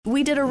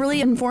we did a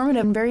really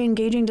informative and very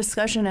engaging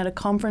discussion at a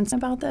conference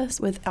about this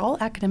with all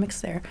academics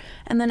there.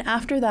 And then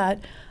after that,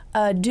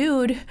 a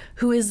dude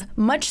who is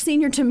much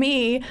senior to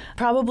me,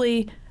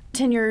 probably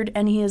tenured,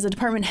 and he is a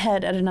department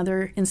head at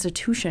another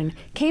institution,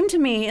 came to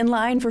me in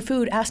line for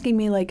food asking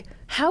me, like,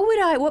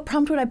 what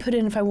prompt would I put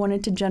in if I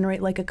wanted to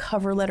generate like a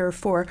cover letter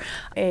for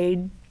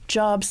a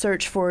job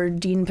search for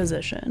dean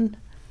position?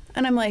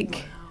 And I'm like,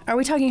 wow. Are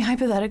we talking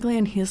hypothetically?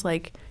 And he's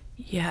like,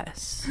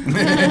 yes.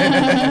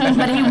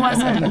 But he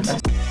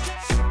wasn't.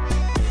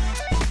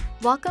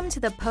 Welcome to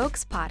the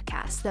Pokes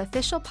Podcast, the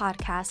official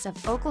podcast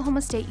of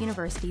Oklahoma State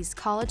University's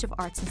College of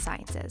Arts and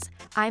Sciences.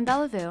 I'm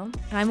Bella Vu. And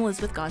I'm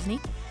Elizabeth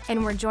Gosney.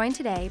 And we're joined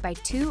today by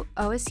two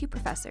OSU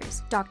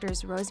professors,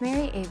 Drs.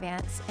 Rosemary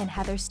Avance and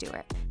Heather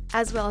Stewart,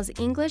 as well as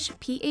English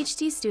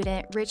PhD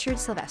student Richard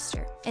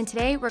Sylvestre. And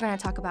today we're going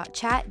to talk about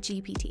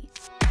ChatGPT.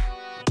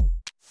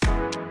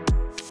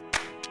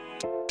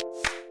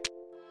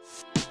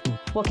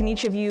 Well, can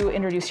each of you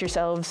introduce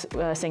yourselves,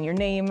 saying your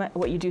name,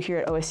 what you do here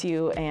at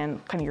OSU,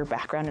 and kind of your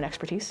background and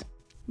expertise?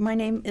 My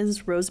name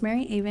is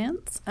Rosemary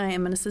Avance. I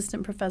am an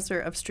assistant professor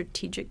of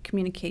strategic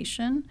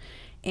communication,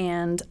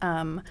 and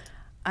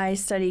I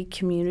study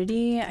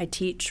community. I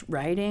teach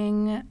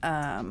writing,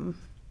 and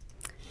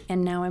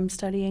now I'm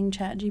studying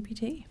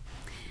ChatGPT.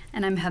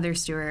 And I'm Heather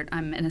Stewart.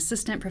 I'm an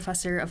assistant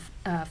professor of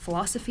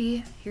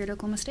philosophy here at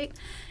Oklahoma State,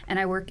 and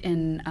I work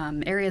in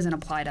areas in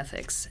applied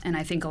ethics, and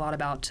I think a lot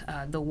about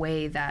the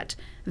way that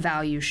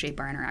values shape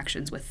our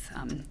interactions with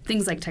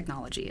things like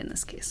technology in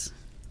this case.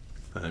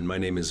 And my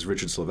name is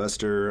Richard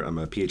Sylvestre. I'm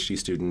a PhD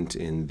student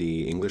in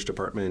the English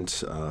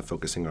department,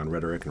 focusing on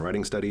rhetoric and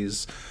writing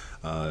studies.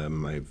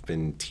 I've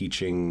been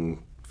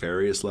teaching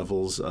various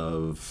levels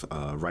of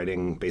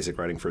writing, basic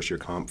writing first-year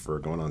comp for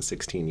going on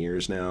 16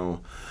 years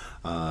now.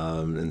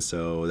 And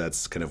so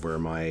that's kind of where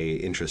my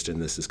interest in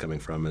this is coming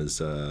from, as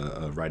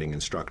a writing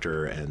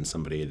instructor and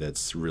somebody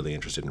that's really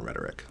interested in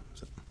rhetoric.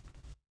 So.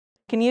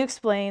 Can you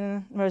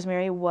explain,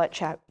 Rosemary, what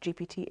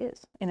ChatGPT is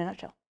in a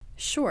nutshell?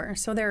 Sure.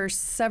 So there are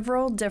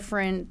several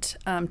different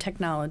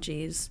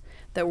technologies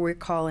that we're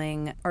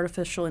calling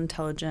artificial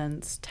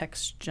intelligence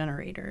text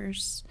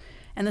generators.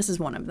 And this is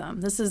one of them.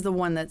 This is the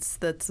one that's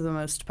the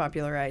most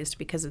popularized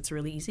because it's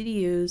really easy to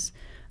use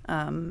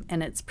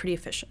and it's pretty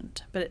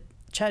efficient. But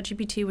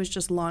ChatGPT was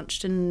just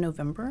launched in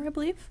November, I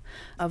believe,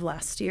 of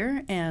last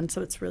year, and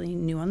so it's really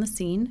new on the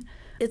scene.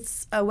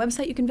 It's a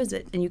website you can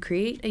visit, and you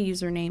create a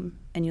username,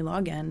 and you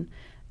log in,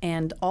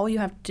 and all you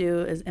have to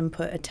do is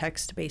input a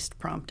text-based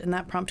prompt, and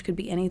that prompt could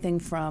be anything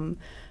from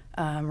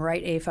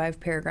write a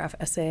 5-paragraph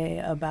essay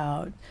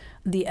about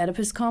the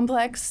Oedipus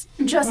complex,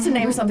 just to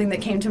name something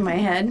that came to my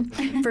head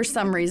for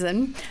some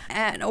reason.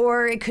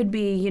 Or it could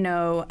be,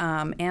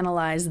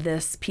 analyze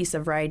this piece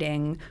of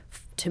writing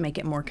to make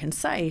it more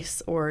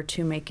concise, or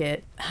to make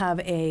it have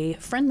a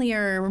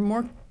friendlier,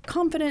 more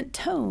confident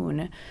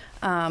tone.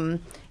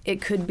 It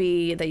could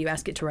be that you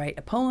ask it to write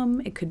a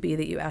poem. It could be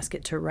that you ask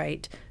it to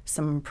write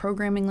some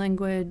programming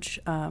language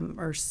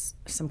or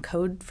some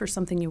code for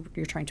something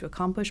you're trying to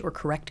accomplish, or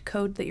correct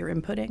code that you're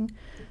inputting.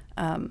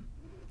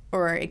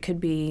 Or it could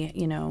be,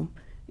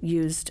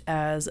 used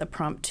as a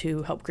prompt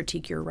to help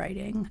critique your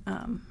writing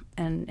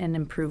and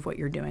improve what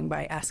you're doing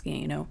by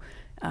asking,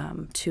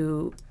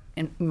 to.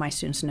 And my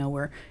students know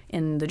we're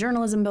in the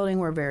journalism building,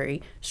 we're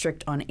very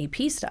strict on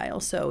AP style.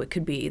 So it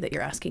could be that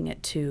you're asking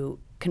it to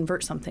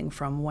convert something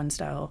from one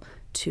style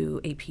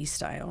to AP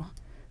style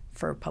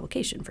for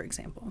publication, for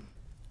example.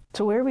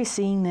 So where are we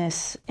seeing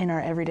this in our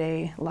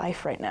everyday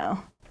life right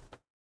now?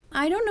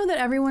 I don't know that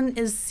everyone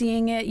is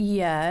seeing it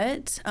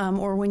yet,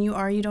 or when you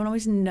are, you don't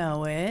always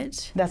know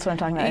it. That's what I'm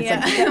talking about.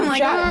 Yeah. It's like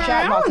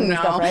chat boxes and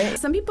stuff, right?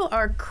 Some people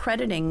are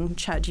crediting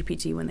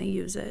ChatGPT when they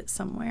use it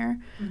somewhere,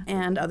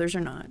 and others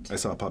are not. I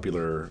saw a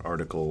popular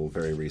article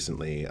very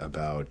recently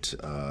about,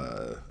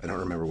 I don't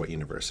remember what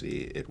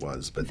university it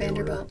was, but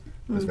Vanderbilt.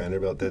 It was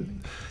Vanderbilt, that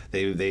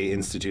they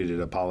instituted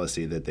a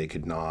policy that they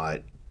could not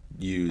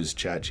use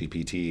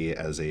ChatGPT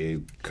as a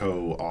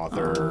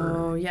co-author.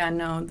 Oh, yeah,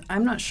 no,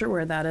 I'm not sure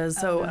where that is.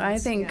 So I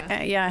think,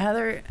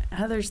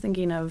 Heather's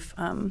thinking of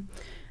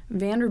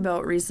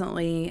Vanderbilt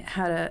recently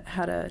had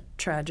a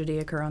tragedy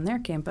occur on their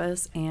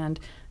campus, and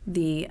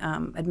the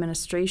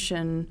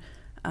administration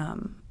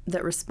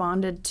that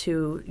responded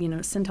to,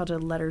 sent out a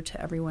letter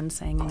to everyone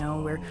saying,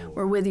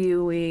 we're with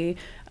you, we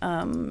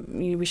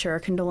share our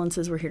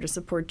condolences, we're here to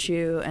support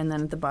you, and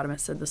then at the bottom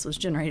it said this was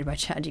generated by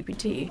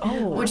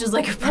ChatGPT, which is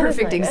like a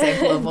perfect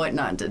example of what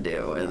not to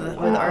do with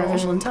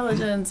artificial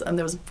intelligence. And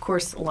there was, of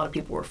course, a lot of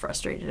people were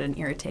frustrated and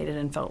irritated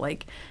and felt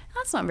like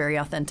that's not very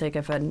authentic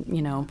if an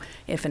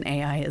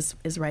AI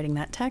is writing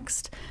that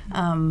text.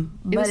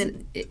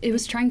 It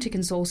was trying to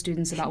console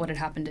students about what had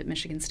happened at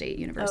Michigan State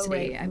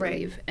University, I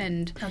believe.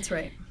 And that's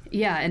right.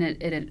 Yeah, and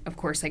it of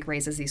course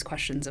raises these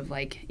questions of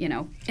an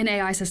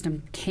AI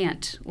system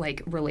can't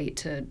relate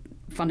to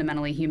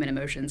fundamentally human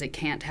emotions. It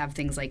can't have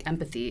things like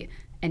empathy.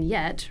 And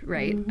yet,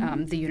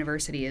 the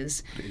university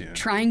is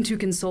trying to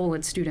console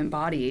its student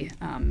body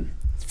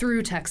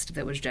through text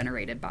that was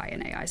generated by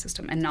an AI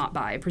system and not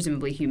by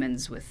presumably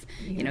humans with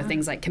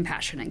things like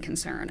compassion and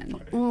concern.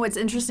 And what's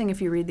interesting,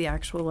 if you read the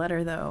actual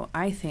letter, though,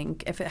 I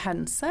think if it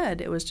hadn't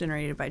said it was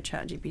generated by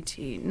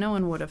ChatGPT, no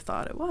one would have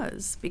thought it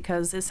was,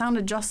 because it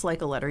sounded just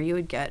like a letter you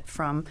would get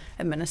from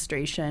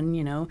administration,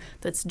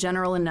 that's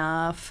general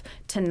enough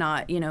to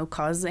not,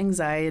 cause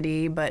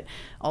anxiety, but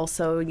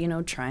also,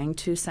 trying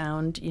to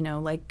sound,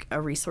 like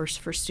a resource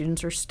for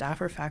students or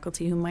staff or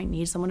faculty who might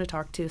need someone to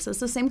talk to. So it's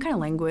the same kind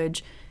of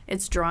language.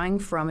 It's drawing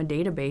from a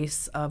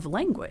database of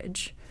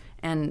language.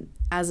 And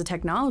as a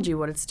technology,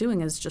 what it's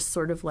doing is just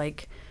sort of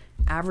like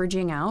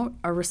averaging out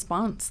a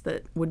response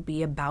that would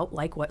be about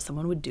like what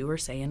someone would do or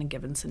say in a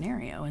given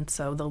scenario. And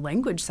so the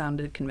language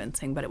sounded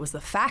convincing, but it was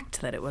the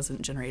fact that it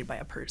wasn't generated by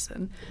a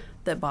person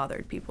that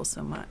bothered people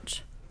so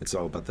much. It's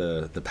all about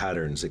the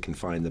patterns. It can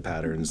find the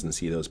patterns and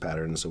see those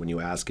patterns. So when you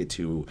ask it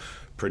to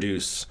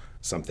produce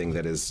something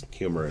that is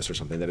humorous or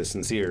something that is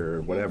sincere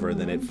or whatever,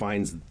 then it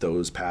finds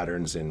those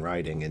patterns in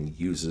writing and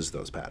uses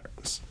those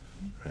patterns.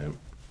 Right?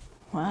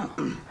 Wow.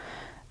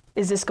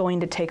 Is this going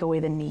to take away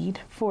the need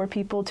for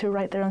people to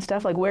write their own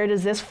stuff? Like, where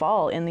does this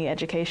fall in the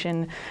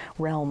education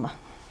realm?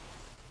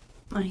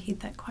 I hate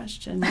that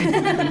question.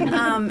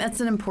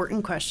 That's an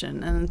important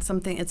question, and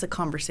it's a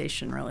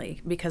conversation,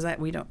 really, because I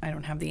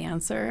don't have the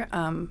answer.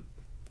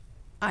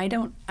 I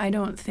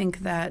don't think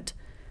that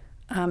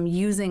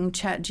using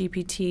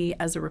ChatGPT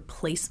as a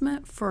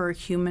replacement for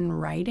human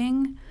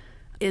writing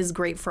is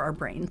great for our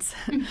brains.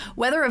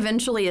 Whether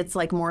eventually it's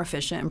like more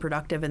efficient and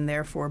productive and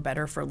therefore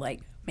better for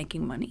like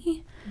making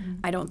money,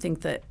 I don't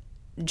think that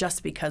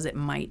just because it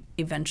might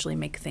eventually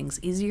make things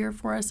easier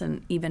for us,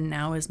 and even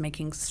now is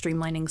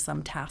streamlining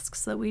some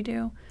tasks that we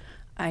do,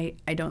 I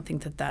don't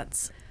think that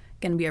that's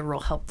going to be a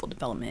real helpful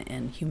development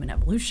in human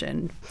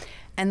evolution.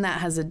 And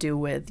that has to do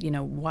with,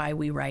 why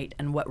we write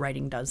and what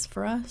writing does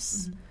for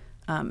us.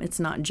 It's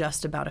not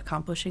just about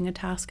accomplishing a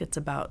task. It's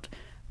about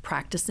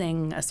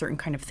practicing a certain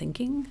kind of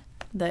thinking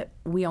that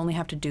we only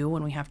have to do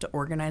when we have to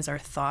organize our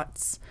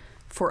thoughts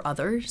for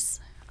others.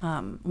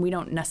 We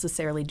don't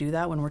necessarily do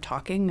that when we're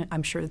talking.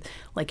 I'm sure,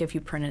 like, if you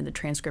printed the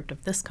transcript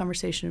of this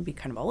conversation, it would be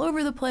kind of all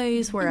over the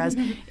place, whereas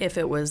if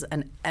it was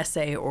an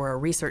essay or a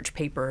research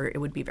paper, it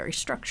would be very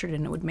structured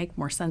and it would make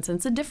more sense. And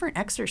it's a different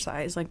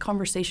exercise. Like,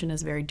 conversation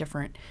is very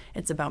different.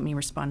 It's about me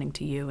responding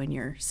to you and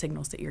your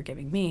signals that you're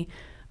giving me.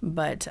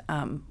 But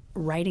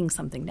writing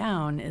something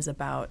down is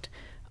about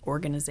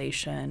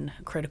organization,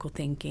 critical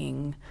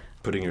thinking,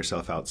 putting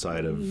yourself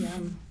outside of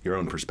your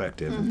own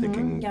perspective and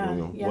thinking,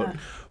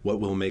 what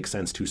will make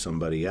sense to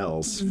somebody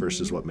else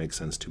versus what makes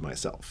sense to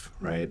myself,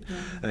 right?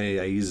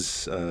 I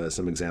use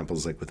some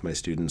examples, like with my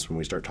students when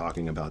we start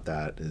talking about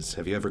that, is,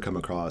 have you ever come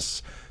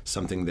across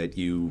something that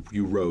you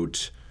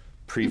wrote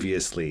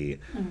previously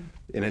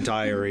in a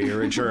diary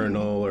or a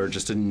journal or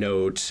just a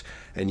note,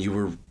 and you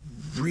were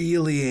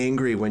really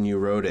angry when you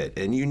wrote it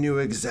and you knew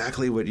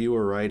exactly what you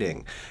were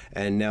writing,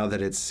 and now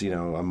that it's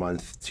a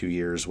month, 2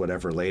 years,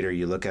 whatever later,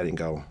 you look at it and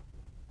go,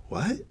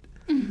 what?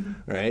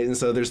 Right? And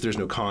so there's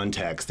no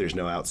context, there's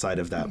no outside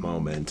of that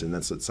moment, and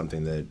that's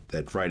something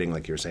that writing,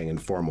 like you're saying, in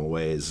formal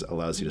ways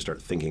allows you to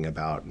start thinking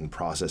about and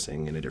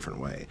processing in a different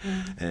way.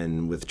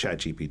 And with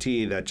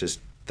ChatGPT,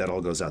 that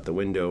all goes out the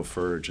window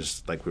for,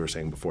 just like we were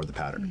saying before, the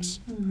patterns,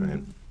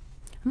 right?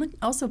 And it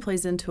also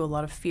plays into a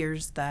lot of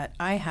fears that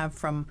I have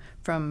from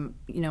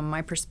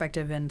my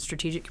perspective in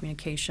strategic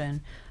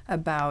communication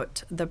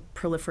about the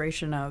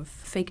proliferation of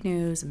fake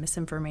news and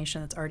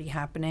misinformation that's already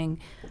happening.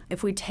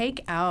 If we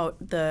take out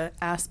the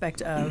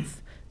aspect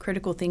of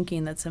critical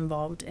thinking that's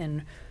involved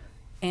in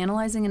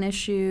analyzing an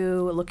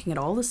issue, looking at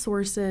all the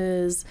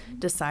sources,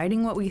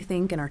 deciding what we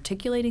think, and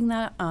articulating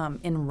that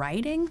in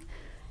writing,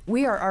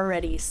 we are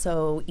already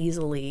so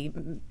easily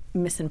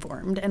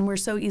misinformed, and we're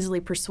so easily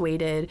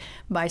persuaded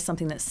by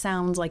something that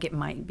sounds like it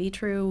might be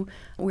true.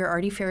 We're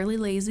already fairly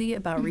lazy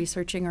about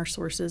researching our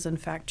sources and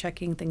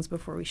fact-checking things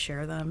before we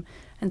share them.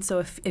 And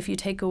so if you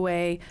take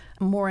away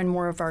more and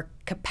more of our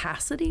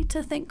capacity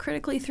to think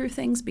critically through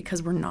things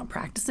because we're not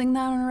practicing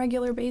that on a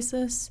regular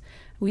basis,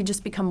 we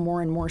just become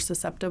more and more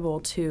susceptible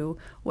to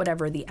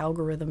whatever the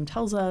algorithm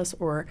tells us,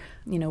 or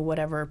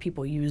whatever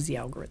people use the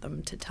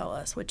algorithm to tell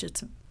us, which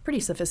it's pretty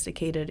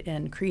sophisticated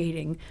in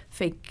creating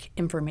fake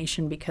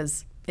information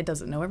because it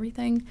doesn't know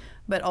everything,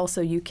 but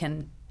also you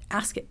can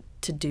ask it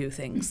to do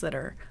things that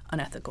are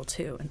unethical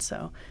too. And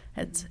so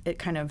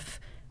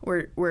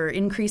we're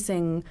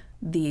increasing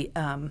the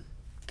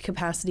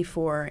capacity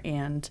for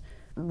and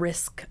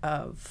risk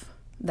of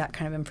that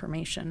kind of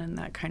information and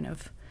that kind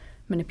of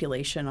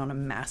manipulation on a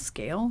mass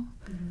scale.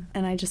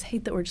 And I just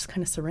hate that we're just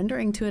kind of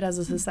surrendering to it as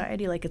a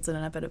society like it's an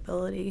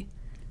inevitability.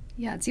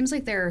 Yeah, it seems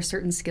like there are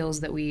certain skills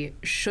that we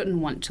shouldn't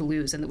want to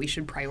lose and that we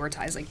should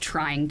prioritize, like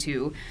trying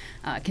to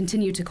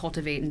continue to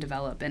cultivate and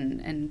develop,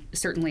 and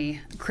certainly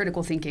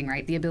critical thinking,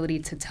 right? The ability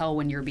to tell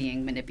when you're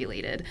being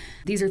manipulated.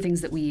 These are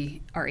things that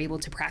we are able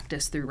to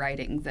practice through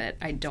writing that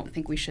I don't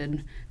think we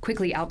should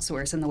quickly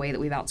outsource in the way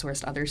that we've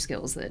outsourced other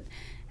skills that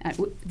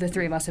The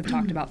three of us have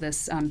talked about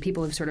this.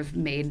 People have sort of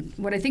made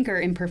what I think are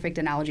imperfect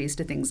analogies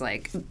to things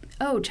like,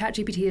 oh,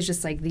 ChatGPT is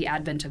just like the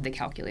advent of the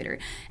calculator.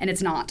 And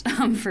it's not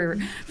for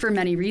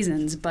many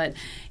reasons. But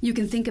you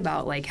can think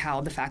about like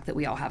how the fact that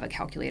we all have a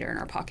calculator in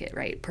our pocket,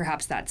 right?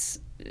 Perhaps that's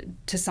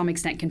to some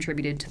extent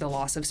contributed to the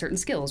loss of certain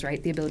skills,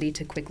 right? The ability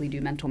to quickly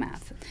do mental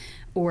math.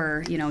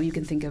 Or, you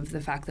can think of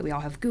the fact that we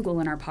all have Google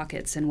in our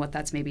pockets and what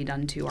that's maybe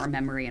done to our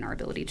memory and our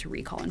ability to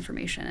recall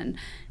information. And,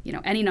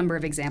 any number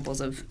of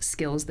examples of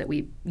skills that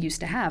we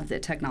used to have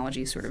that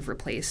technology sort of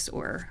replaced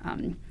or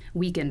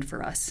weakened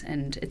for us.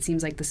 And it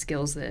seems like the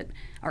skills that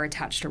are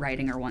attached to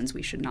writing are ones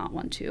we should not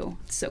want to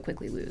so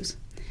quickly lose.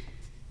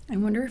 I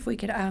wonder if we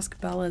could ask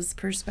Bella's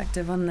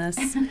perspective on this.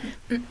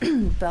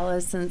 Bella,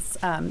 since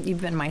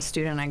you've been my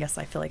student, I guess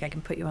I feel like I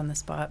can put you on the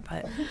spot,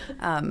 but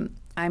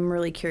I'm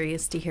really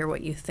curious to hear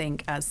what you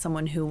think as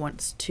someone who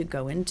wants to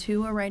go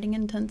into a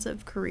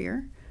writing-intensive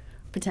career,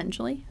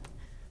 potentially.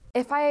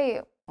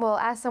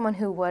 As someone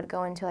who would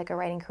go into like a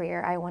writing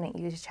career, I wouldn't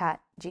use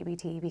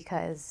ChatGPT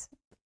because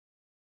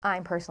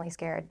I'm personally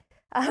scared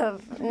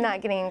of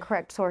not getting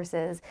correct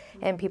sources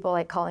and people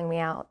like calling me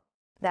out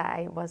that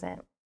I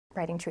wasn't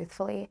writing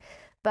truthfully.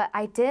 But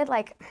I did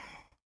like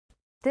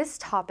this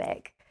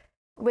topic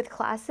with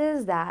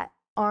classes that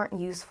aren't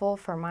useful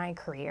for my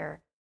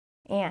career,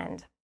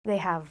 and they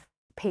have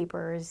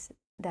papers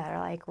that are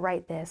like,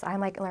 write this. I'm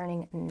like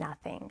learning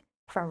nothing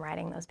from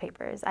writing those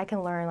papers. I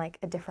can learn like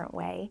a different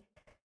way.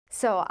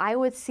 So I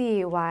would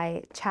see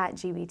why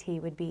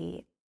ChatGPT would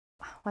be,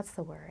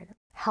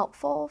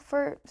 helpful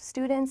for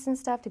students and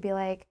stuff to be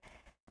like,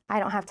 I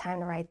don't have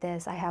time to write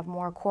this. I have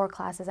more core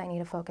classes I need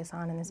to focus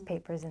on, and this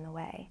paper's in the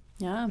way.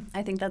 Yeah,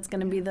 I think that's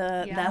going to be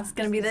the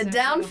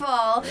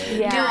downfall.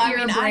 Yeah,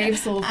 You're a brave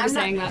soul for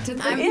saying that to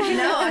them.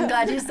 I'm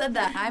glad you said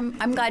that.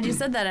 I'm glad you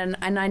said that,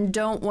 and I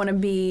don't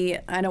want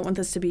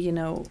this to be,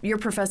 your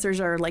professors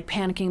are like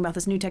panicking about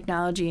this new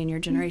technology, and your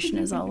generation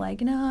is all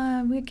like,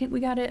 no, we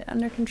got it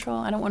under control.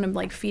 I don't want to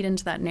like feed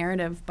into that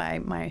narrative by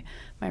my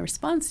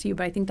response to you,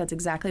 but I think that's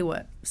exactly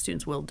what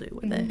students will do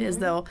with it. Is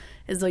they'll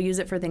use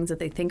it for things that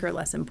they think are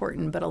less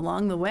important, but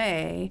along the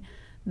way,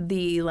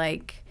 the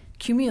like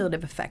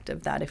cumulative effect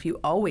of that, if you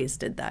always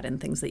did that in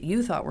things that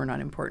you thought were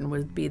not important,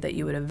 would be that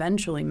you would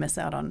eventually miss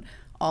out on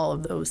all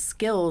of those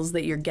skills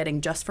that you're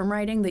getting just from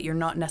writing that you're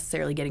not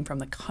necessarily getting from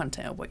the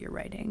content of what you're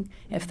writing,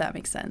 if that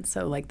makes sense.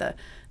 So like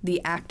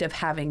the act of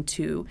having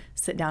to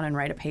sit down and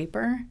write a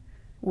paper,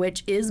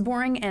 which is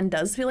boring and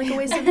does feel like a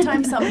waste of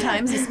time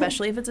sometimes,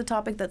 especially if it's a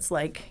topic that's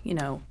like,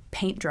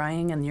 paint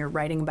drying and you're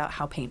writing about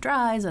how paint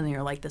dries and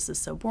you're like, this is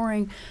so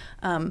boring.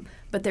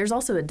 But there's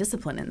also a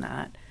discipline in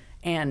that.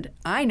 And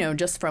I know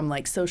just from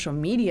like social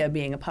media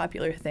being a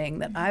popular thing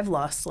that I've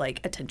lost like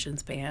attention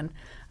span.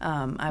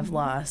 I've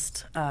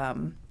lost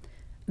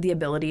the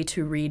ability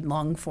to read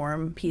long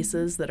form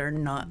pieces that are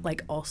not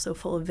like also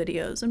full of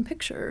videos and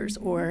pictures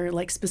or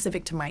like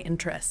specific to my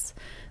interests.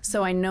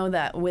 So I know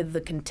that with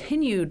the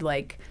continued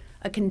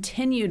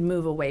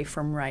move away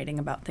from writing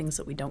about things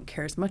that we don't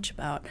care as much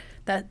about,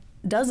 that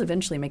does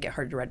eventually make it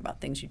hard to write about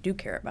things you do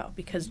care about,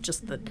 because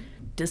just the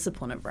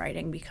discipline of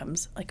writing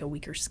becomes like a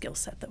weaker skill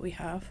set that we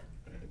have.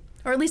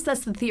 Or at least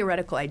that's the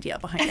theoretical idea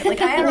behind it.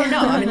 Like, I don't know.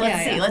 I mean,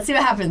 let's see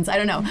what happens. I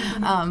don't know.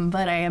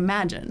 But I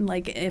imagine,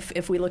 like,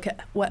 if we look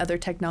at what other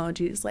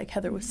technologies, like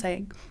Heather was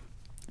saying,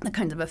 the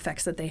kinds of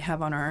effects that they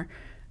have on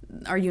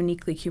our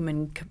uniquely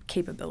human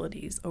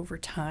capabilities over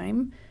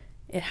time,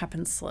 it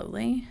happens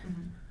slowly.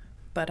 Mm-hmm.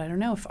 But I don't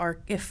know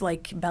if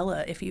like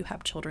Bella, if you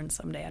have children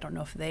someday, I don't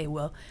know if they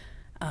will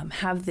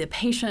have the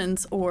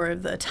patience or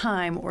the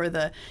time or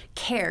the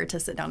care to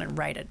sit down and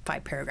write a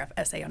 5-paragraph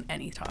essay on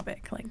any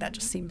topic. Like, that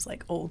just seems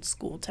like old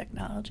school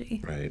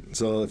technology. Right.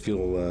 So if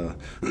you'll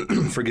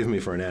forgive me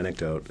for an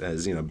anecdote,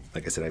 as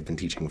like I said, I've been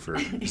teaching for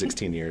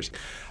 16 years.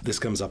 This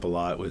comes up a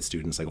lot with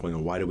students, like,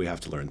 well, why do we have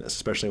to learn this?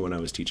 Especially when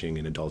I was teaching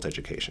in adult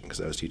education,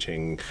 because I was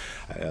teaching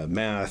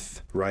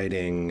math,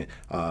 writing,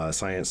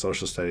 science,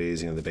 social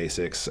studies, the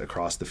basics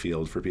across the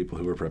field for people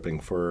who were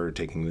prepping for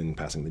taking and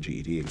passing the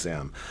GED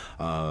exam.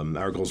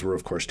 Our goals were,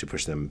 of course, to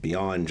push them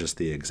beyond just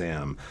the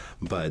exam,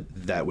 but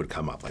that would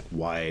come up, like,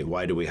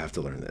 why do we have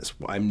to learn this?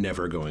 I'm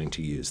never going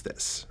to use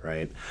this,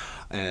 right?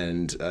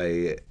 And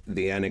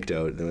the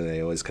anecdote that I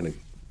always kind of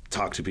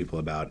talk to people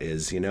about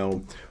is,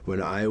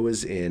 when I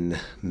was in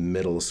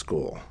middle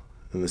school,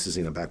 and this is,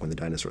 back when the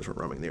dinosaurs were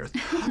roaming the earth,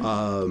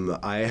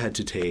 I had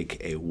to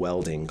take a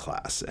welding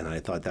class, and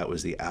I thought that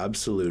was the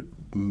absolute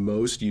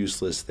most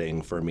useless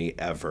thing for me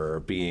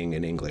ever, being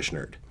an English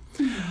nerd.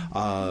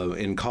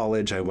 In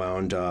college, I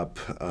wound up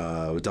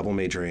double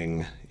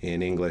majoring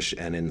in English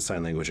and in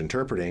sign language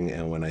interpreting,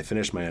 and when I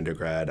finished my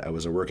undergrad, I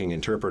was a working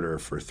interpreter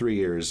for 3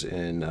 years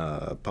in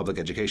a public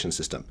education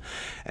system.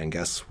 And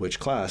guess which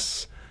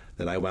class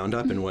that I wound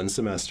up in one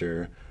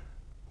semester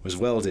was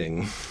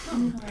welding.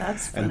 Oh,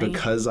 that's funny. And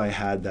because I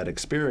had that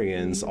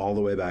experience all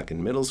the way back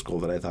in middle school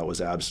that I thought was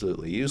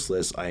absolutely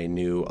useless, I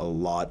knew a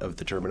lot of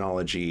the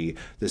terminology,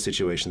 the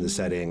situation, the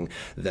setting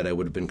that I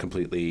would have been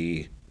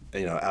completely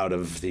out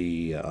of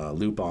the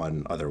loop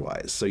on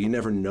otherwise. So you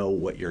never know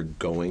what you're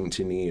going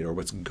to need or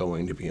what's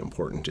going to be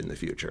important in the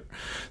future.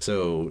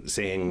 So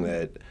saying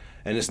that,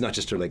 and it's not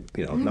just to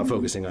not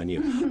focusing on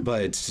you,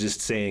 but it's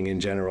just saying in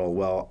general,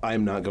 well,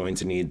 I'm not going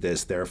to need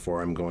this,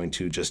 therefore I'm going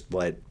to just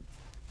let,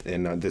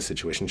 in this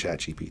situation,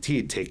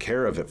 ChatGPT take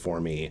care of it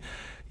for me.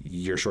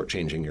 You're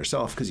shortchanging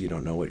yourself because you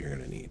don't know what you're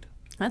going to need.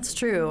 That's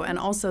true. And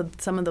also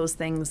some of those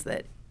things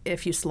that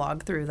if you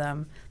slog through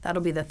them,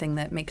 that'll be the thing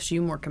that makes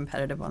you more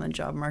competitive on the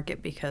job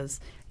market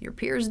because your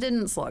peers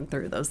didn't slog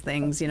through those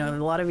things. A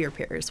lot of your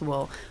peers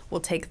will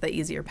take the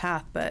easier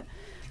path, but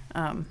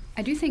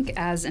I do think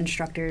as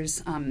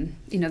instructors,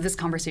 this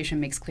conversation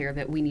makes clear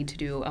that we need to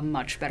do a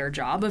much better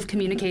job of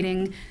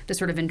communicating the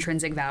sort of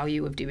intrinsic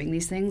value of doing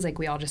these things. Like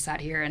we all just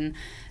sat here and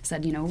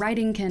said,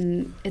 writing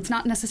it's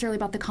not necessarily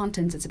about the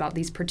contents, it's about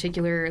these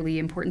particularly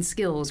important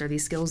skills or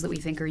these skills that we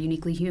think are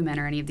uniquely human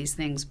or any of these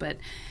things. But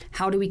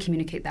how do we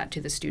communicate that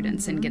to the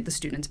students and get the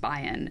students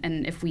buy-in?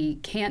 And if we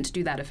can't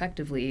do that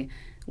effectively,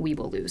 we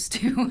will lose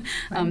to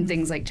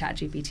things like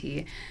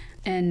ChatGPT.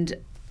 And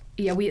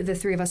yeah, the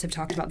three of us have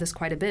talked about this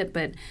quite a bit,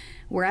 but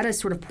we're at a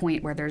sort of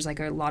point where there's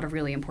a lot of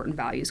really important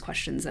values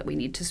questions that we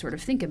need to sort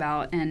of think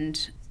about.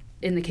 And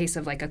in the case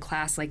of a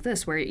class like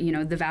this, where,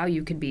 the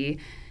value could be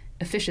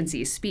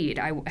efficiency, speed.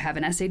 I have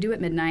an essay due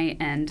at midnight,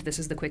 and this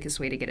is the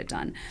quickest way to get it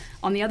done.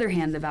 On the other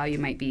hand, the value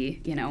might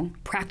be,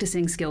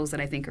 practicing skills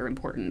that I think are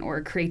important, or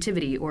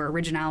creativity, or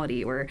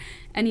originality, or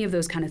any of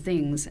those kind of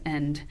things.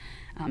 And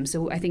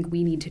so I think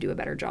we need to do a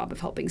better job of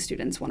helping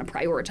students want to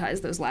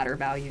prioritize those latter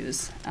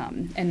values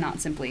and not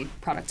simply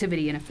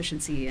productivity and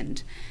efficiency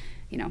and,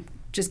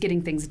 just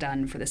getting things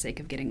done for the sake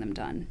of getting them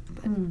done.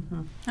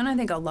 And I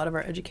think a lot of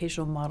our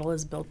educational model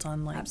is built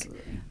on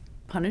Absolutely.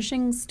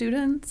 punishing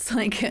students,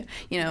 if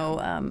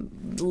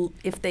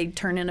they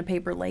turn in a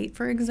paper late,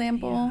 for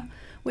example,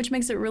 which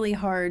makes it really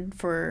hard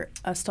for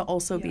us to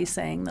also be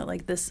saying that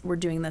we're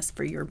doing this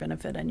for your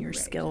benefit and your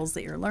skills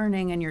that you're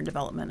learning and your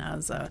development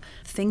as a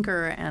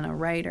thinker and a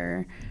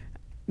writer,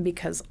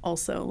 because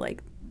also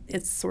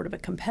it's sort of a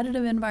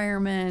competitive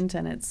environment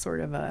and it's sort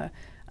of a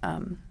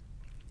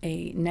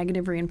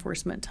negative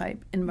reinforcement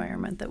type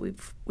environment that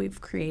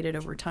we've created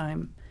over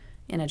time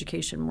in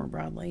education more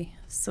broadly.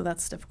 So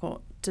that's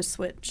difficult to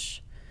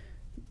switch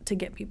to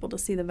get people to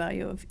see the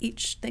value of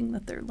each thing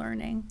that they're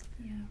learning.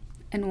 Yeah.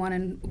 And one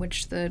in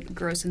which the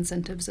gross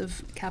incentives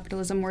of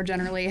capitalism more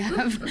generally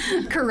have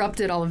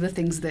corrupted all of the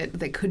things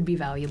that could be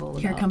valuable.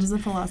 Here comes the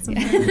philosopher.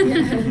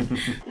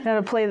 Now,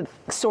 to play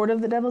sort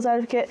of the devil's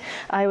advocate,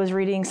 I was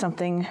reading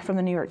something from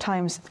the New York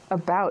Times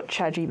about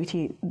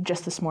ChatGPT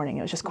just this morning.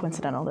 It was just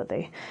coincidental that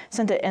they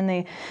sent it, and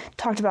they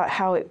talked about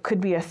how it could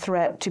be a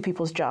threat to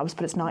people's jobs,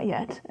 but it's not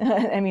yet.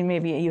 I mean,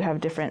 maybe you have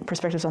different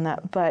perspectives on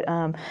that. But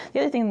the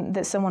other thing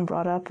that someone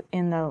brought up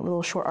in the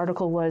little short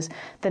article was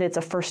that it's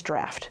a first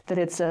draft, that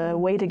it's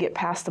a way to get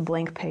past the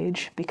blank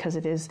page, because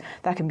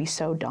that can be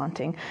so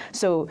daunting.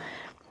 So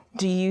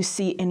do you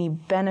see any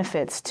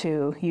benefits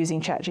to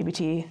using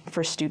ChatGPT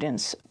for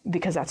students,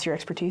 because that's your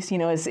expertise,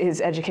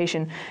 is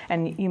education,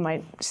 and you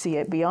might see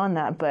it beyond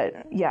that,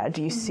 but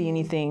do you see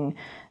anything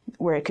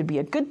where it could be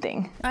a good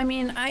thing? I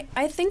mean,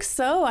 I think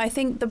so. I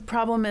think the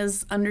problem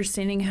is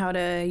understanding how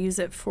to use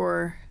it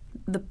for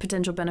the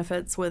potential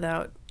benefits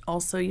without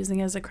also using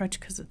it as a crutch,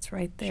 because it's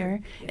right there.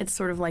 Sure. It's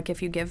sort of like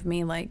if you give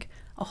me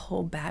a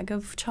whole bag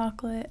of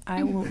chocolate,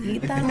 I will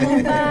eat that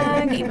whole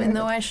bag, even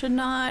though I should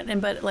not.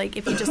 But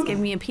if you just give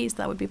me a piece,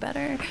 that would be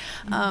better.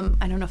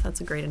 I don't know if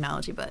that's a great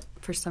analogy, but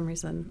for some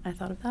reason I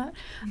thought of that.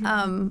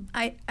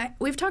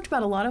 We've talked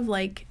about a lot of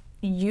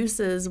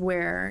uses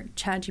where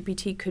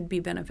ChatGPT could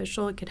be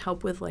beneficial. It could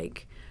help with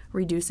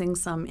reducing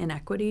some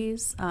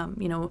inequities.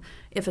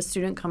 If a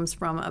student comes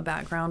from a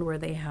background where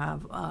they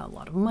have a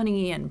lot of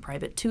money and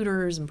private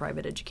tutors and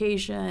private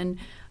education,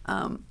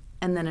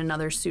 and then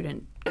another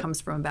student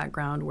comes from a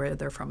background where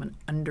they're from an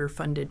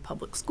underfunded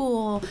public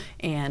school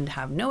and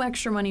have no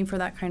extra money for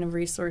that kind of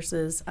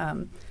resources,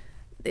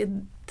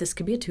 this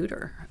could be a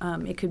tutor.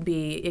 It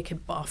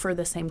could offer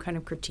the same kind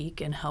of critique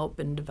and help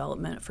and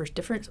development for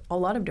a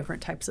lot of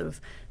different types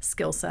of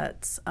skill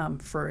sets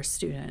for a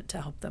student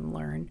to help them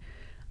learn.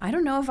 I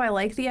don't know if I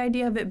like the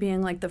idea of it being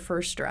the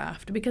first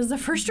draft, because the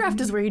first draft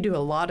is where you do a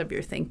lot of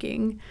your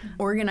thinking.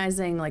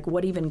 Organizing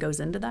what even goes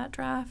into that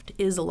draft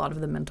is a lot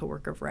of the mental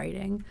work of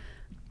writing.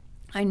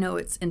 I know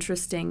it's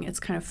interesting. It's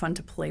kind of fun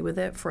to play with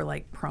it for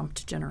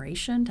prompt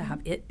generation, to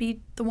have it be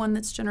the one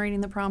that's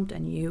generating the prompt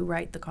and you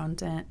write the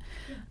content.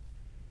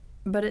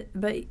 But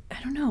I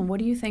don't know. What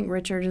do you think,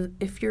 Richard?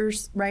 If you're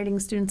writing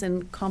students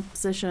in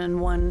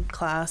Composition 1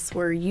 class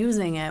were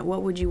using it,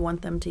 what would you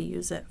want them to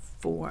use it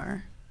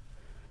for?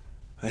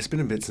 It's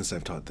been a bit since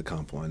I've taught the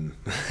Comp 1.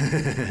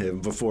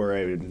 Before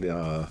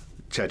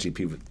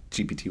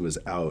ChatGPT was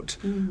out,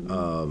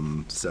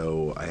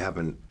 so I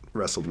haven't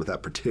wrestled with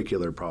that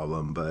particular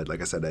problem. But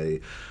like I said,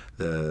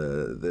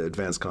 the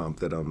Advanced Comp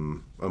that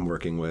I'm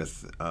working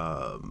with,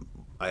 I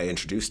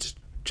introduced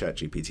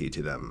ChatGPT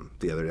to them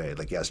the other day,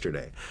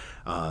 yesterday,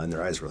 and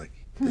their eyes were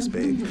this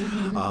big.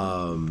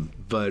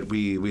 But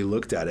we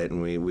looked at it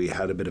and we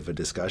had a bit of a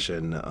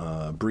discussion,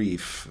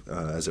 brief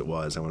as it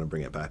was. I want to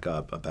bring it back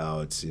up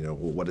about, well,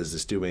 what is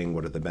this doing?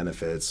 What are the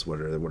benefits? What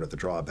are the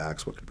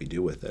drawbacks? What could we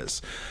do with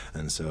this?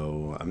 And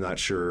so I'm not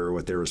sure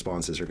what their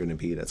responses are going to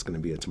be. That's going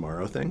to be a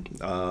tomorrow thing.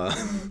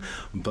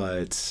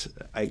 But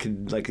I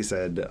could, like you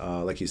said,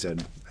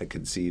 I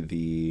could see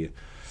the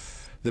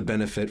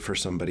benefit for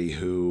somebody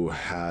who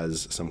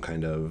has some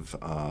kind of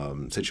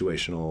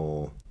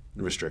situational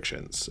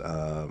restrictions.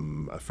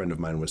 A friend of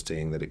mine was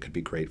saying that it could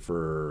be great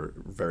for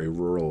very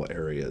rural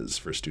areas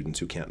for students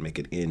who can't make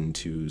it in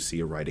to see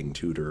a writing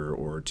tutor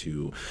or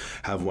to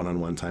have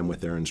one-on-one time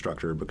with their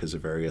instructor because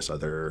of various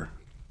other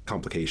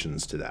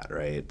complications to that,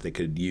 right? They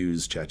could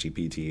use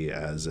ChatGPT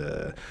as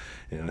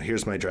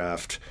here's my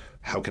draft,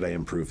 how could I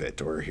improve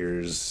it? Or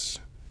here's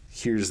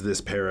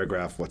this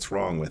paragraph, what's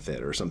wrong with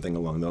it? Or something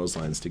along those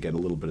lines to get a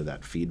little bit of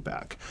that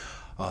feedback.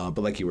 But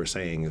like you were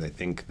saying, I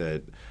think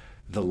that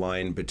the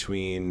line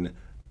between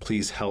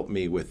please help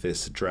me with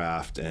this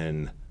draft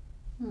and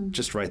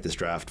just write this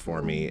draft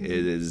for me, it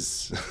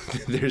is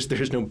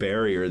there's no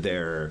barrier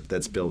there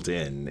that's built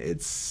in.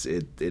 It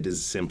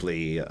is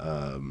simply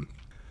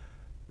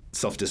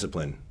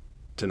self-discipline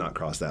to not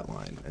cross that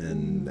line,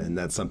 and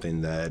that's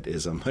something that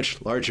is a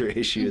much larger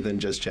issue than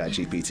just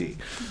ChatGPT.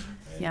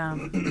 Yeah,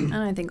 and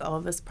I think all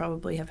of us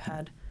probably have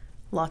had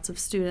lots of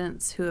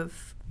students who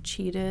have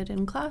cheated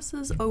in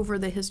classes over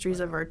the histories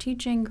of our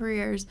teaching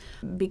careers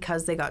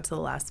because they got to the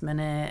last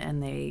minute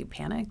and they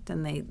panicked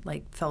and they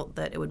felt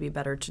that it would be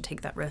better to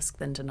take that risk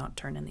than to not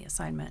turn in the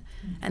assignment.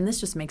 And this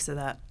just makes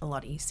that a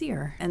lot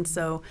easier. And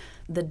so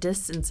the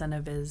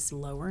disincentive is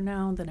lower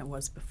now than it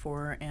was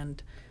before,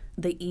 and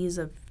the ease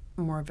of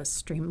more of a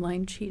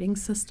streamlined cheating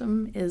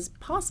system is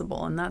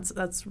possible. And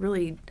that's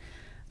really,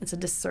 it's a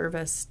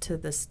disservice to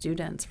the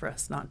students for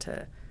us not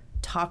to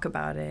talk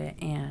about it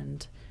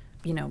and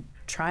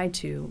try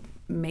to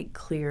make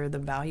clear the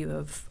value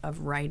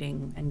of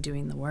writing and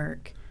doing the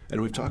work.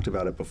 And we've talked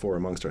about it before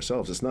amongst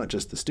ourselves. It's not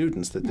just the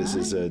students that this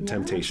is a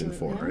temptation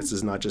for. Yeah. This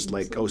is not just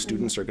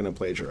students are going to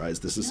plagiarize.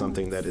 This is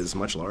something that is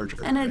much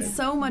larger. And it's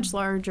so much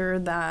larger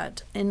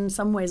that in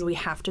some ways we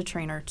have to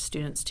train our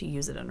students to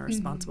use it in a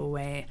responsible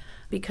way.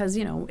 Because,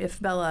 if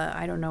Bella,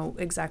 I don't know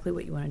exactly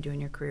what you want to do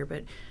in your career,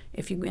 but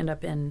if you end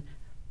up in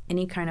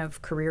any kind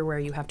of career where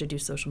you have to do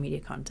social media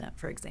content,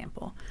 for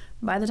example.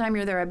 By the time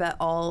you're there, I bet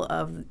all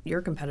of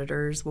your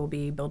competitors will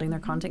be building their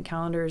content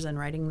calendars and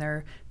writing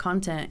their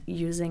content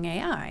using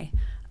AI.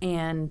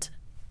 And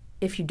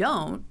if you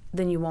don't,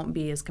 then you won't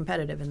be as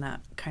competitive in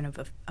that kind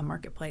of a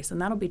marketplace.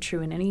 And that'll be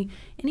true in any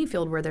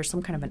field where there's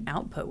some kind of an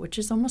output, which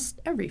is almost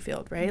every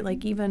field, right?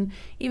 Like even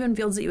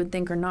fields that you would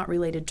think are not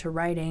related to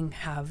writing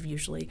have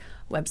usually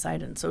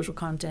website and social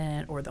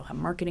content, or they'll have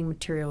marketing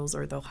materials,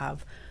 or they'll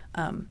have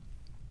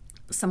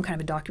some kind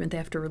of a document they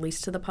have to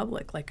release to the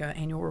public, like an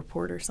annual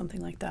report or something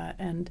like that.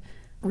 And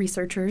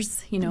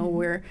researchers,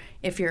 where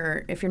if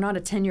you're not a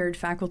tenured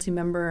faculty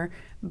member,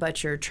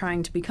 but you're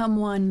trying to become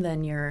one,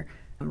 then your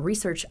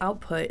research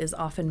output is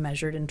often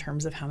measured in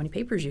terms of how many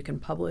papers you can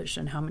publish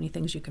and how many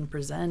things you can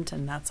present,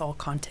 and that's all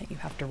content you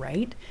have to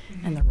write.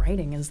 And the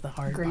writing is the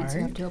hard Grants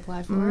part. you have to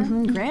apply for.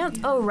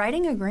 Grants. Oh,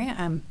 writing a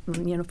grant.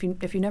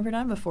 If you've never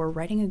done it before,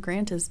 writing a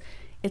grant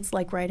it's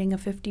like writing a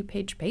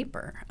 50-page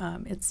paper.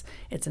 It's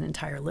an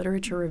entire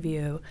literature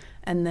review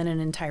and then an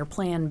entire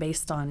plan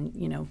based on,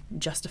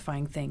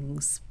 justifying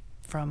things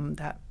from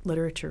that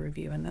literature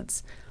review. And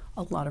that's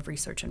a lot of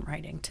research and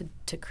writing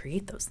to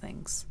create those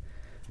things.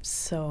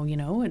 So,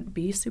 it'd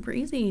be super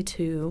easy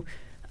to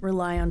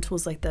rely on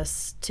tools like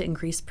this to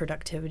increase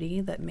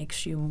productivity that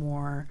makes you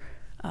more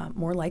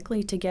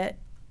likely to get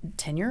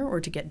tenure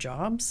or to get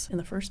jobs in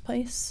the first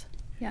place.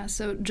 Yeah,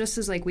 so just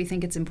as we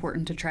think it's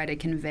important to try to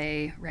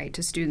convey, right,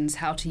 to students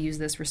how to use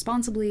this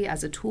responsibly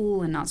as a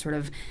tool and not sort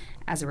of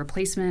as a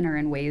replacement or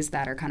in ways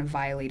that are kind of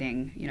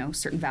violating,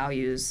 certain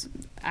values,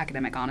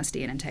 academic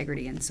honesty and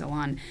integrity and so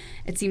on,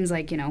 it seems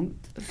like,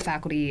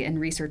 faculty and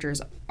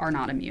researchers are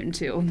not immune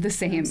to the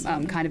same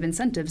kind of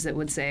incentives that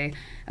would say,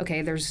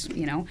 okay, there's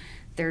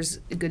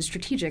a good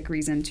strategic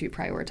reason to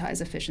prioritize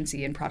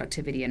efficiency and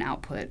productivity and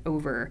output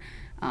over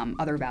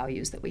other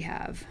values that we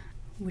have,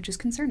 which is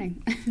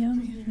concerning.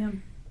 Yeah.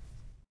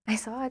 I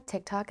saw a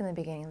TikTok in the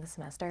beginning of the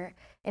semester,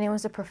 and it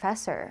was a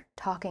professor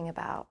talking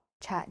about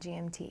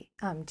GPT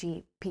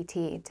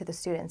to the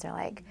students. They're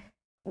like,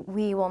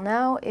 we will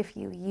know if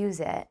you use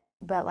it,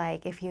 but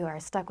if you are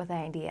stuck with an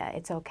idea,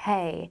 it's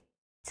okay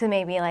to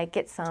maybe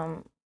get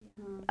some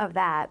of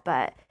that.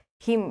 But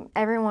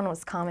everyone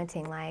was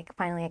commenting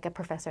finally a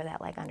professor that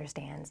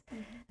understands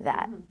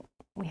that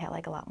we have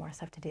a lot more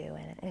stuff to do,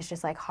 and it's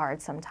just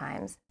hard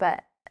sometimes.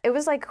 But it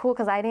was cool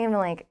because I didn't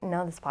even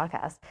know this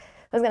podcast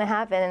was going to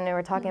happen, and they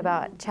were talking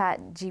about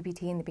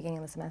ChatGPT in the beginning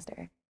of the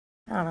semester.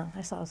 I don't know. I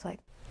just thought it was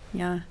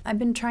Yeah, I've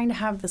been trying to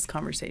have this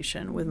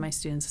conversation with my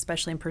students,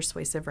 especially in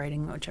persuasive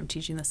writing, which I'm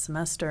teaching this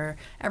semester.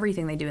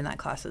 Everything they do in that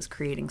class is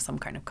creating some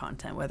kind of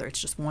content, whether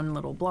it's just one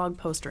little blog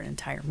post or an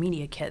entire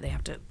media kit. They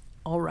have to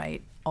all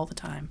write all the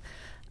time.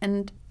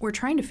 And we're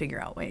trying to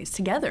figure out ways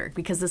together,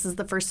 because this is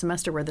the first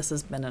semester where this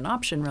has been an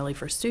option really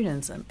for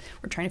students. And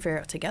we're trying to figure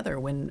out together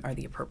when are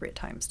the appropriate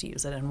times to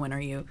use it, and when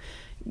are you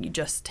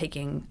just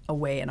taking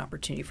away an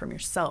opportunity from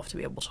yourself to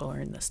be able to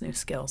learn this new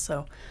skill.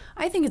 So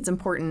I think it's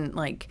important,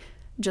 like,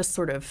 just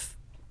sort of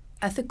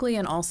ethically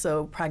and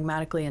also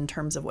pragmatically in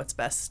terms of what's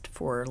best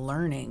for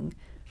learning,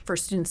 for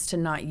students to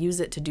not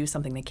use it to do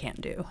something they can't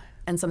do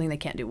and something they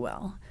can't do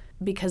well,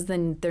 because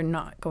then they're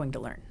not going to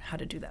learn how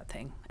to do that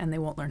thing, and they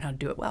won't learn how to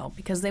do it well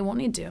because they won't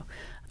need to,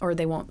 or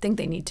they won't think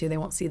they need to. They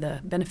won't see the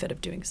benefit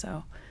of doing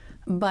so.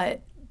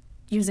 But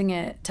using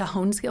it to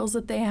hone skills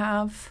that they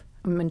have,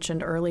 I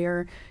mentioned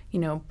earlier,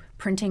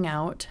 printing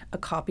out a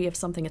copy of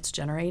something it's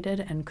generated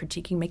and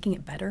critiquing, making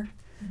it better.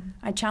 Mm-hmm.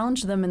 I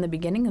challenged them in the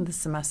beginning of the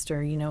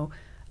semester,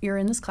 you're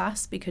in this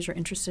class because you're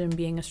interested in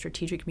being a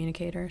strategic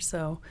communicator,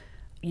 so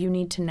you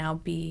need to now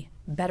be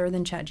better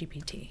than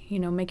ChatGPT.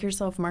 Make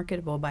yourself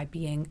marketable by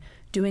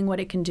doing what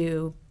it can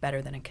do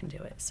better than it can do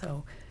it.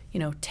 So,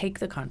 take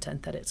the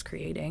content that it's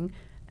creating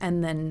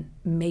and then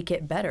make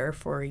it better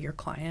for your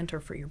client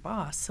or for your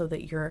boss, so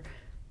that you're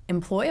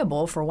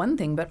employable for one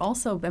thing, but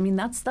also,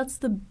 that's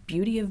the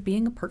beauty of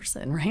being a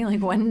person, right?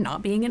 Like, when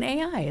not being an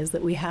AI is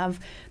that we have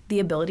the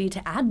ability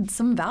to add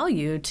some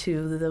value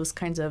to those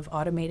kinds of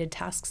automated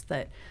tasks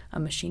that a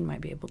machine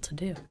might be able to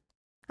do.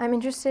 I'm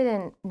interested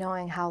in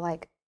knowing how,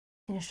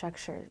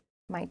 instructors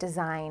might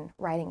design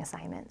writing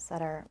assignments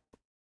that are,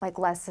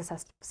 less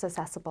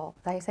susceptible.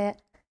 Did I say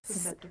it?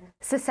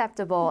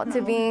 Susceptible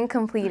to being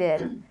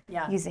completed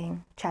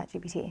using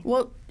ChatGPT.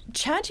 Well,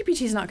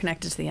 ChatGPT is not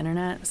connected to the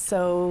internet,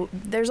 so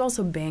there's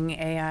also Bing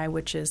AI,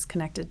 which is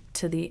connected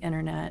to the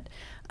internet.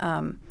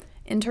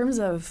 In terms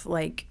of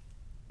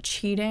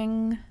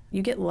cheating,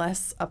 you get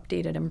less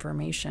updated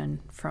information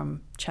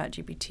from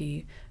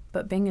ChatGPT,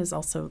 but Bing is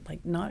also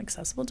not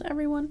accessible to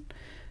everyone.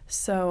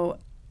 So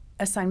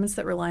assignments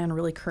that rely on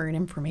really current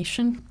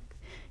information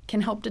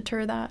can help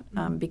deter that,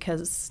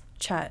 because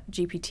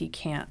ChatGPT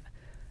can't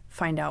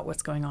find out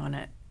what's going on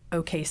at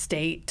OK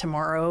State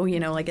tomorrow,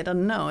 it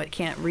doesn't know. It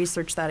can't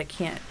research that.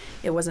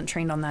 It wasn't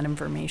trained on that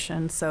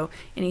information. So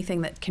anything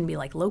that can be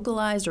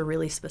localized or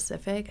really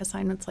specific,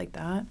 assignments like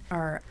that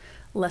are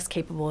less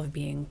capable of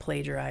being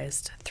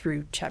plagiarized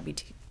through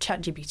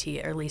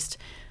ChatGPT, or at least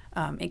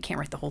it can't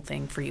write the whole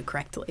thing for you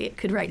correctly. It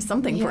could write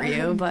something for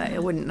you, but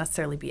it wouldn't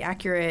necessarily be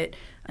accurate,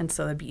 and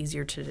so that'd be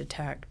easier to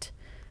detect.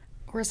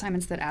 Or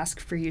assignments that ask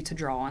for you to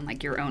draw on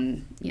your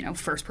own,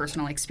 first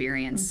personal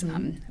experience,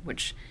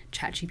 which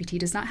ChatGPT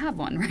does not have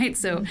one, right?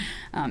 So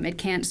it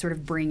can't sort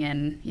of bring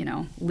in,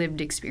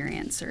 lived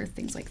experience or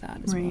things like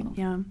that as well.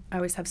 Yeah. I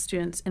always have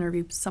students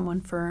interview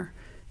someone for,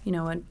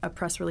 a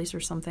press release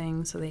or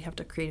something, so they have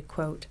to create a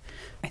quote.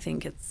 I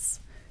think it's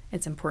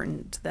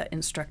important that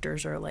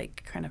instructors are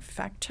kind of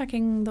fact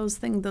checking those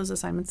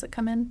assignments that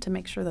come in, to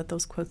make sure that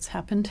those quotes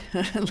happened,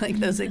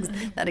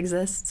 that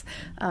exists.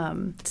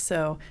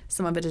 So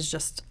some of it is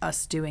just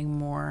us doing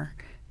more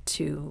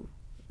to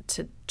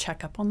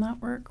check up on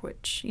that work,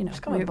 which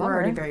we're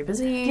already very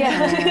busy,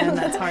 and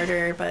that's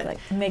harder. But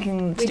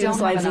making students'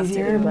 lives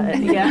easier, but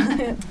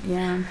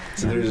yeah.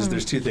 So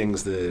there's two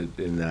things that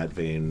in that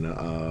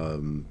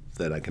vein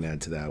that I can add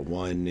to that.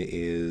 One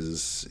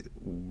is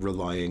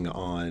relying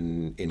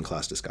on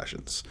in-class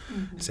discussions,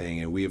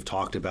 saying, we have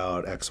talked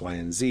about X, Y,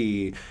 and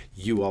Z.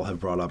 You all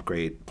have brought up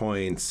great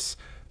points.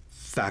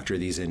 Factor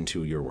these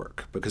into your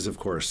work, because of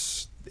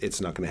course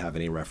it's not going to have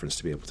any reference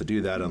to be able to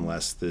do that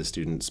unless the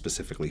student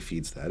specifically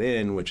feeds that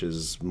in, which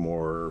is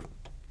more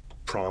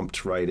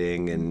prompt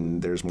writing,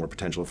 and there's more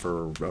potential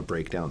for a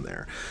breakdown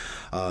there.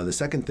 The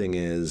second thing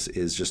is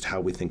just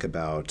how we think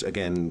about,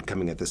 again,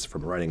 coming at this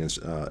from a writing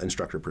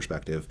instructor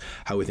perspective,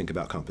 how we think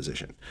about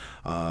composition.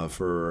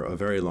 For a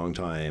very long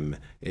time,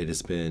 it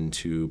has been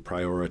to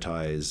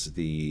prioritize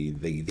the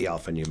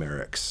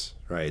alphanumerics,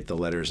 right? The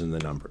letters and the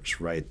numbers,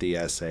 right? The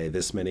essay,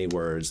 this many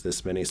words,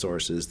 this many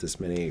sources, this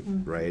many,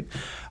 right?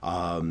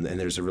 And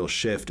there's a real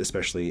shift,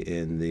 especially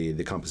in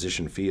the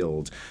composition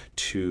field,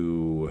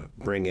 to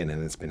bring in,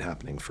 and it's been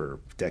happening for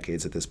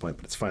decades at this point,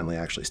 but it's finally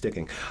actually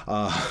sticking,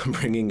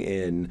 bringing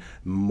in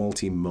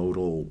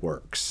multimodal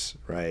works,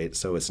 right?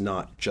 So it's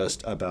not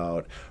just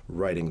about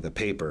writing the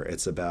paper.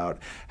 It's about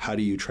how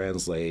do you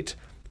translate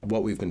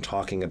what we've been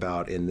talking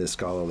about in this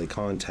scholarly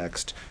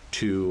context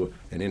to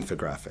an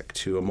infographic,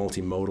 to a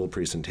multimodal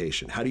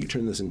presentation. How do you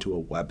turn this into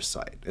a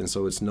website? And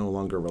so it's no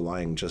longer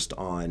relying just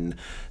on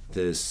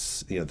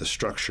this, the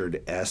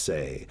structured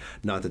essay.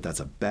 Not that that's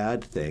a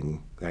bad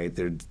thing, right?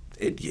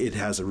 It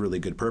has a really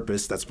good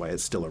purpose. That's why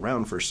it's still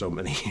around for so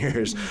many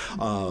years.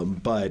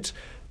 But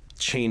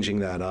changing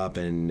that up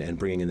and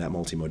bringing in that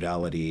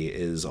multimodality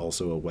is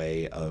also a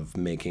way of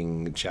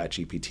making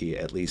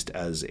ChatGPT, at least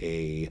as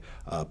a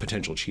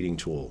potential cheating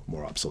tool,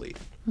 more obsolete.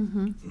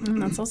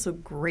 And that's also a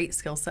great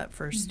skill set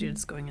for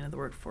students going into the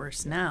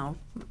workforce now.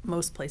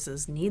 Most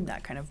places need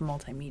that kind of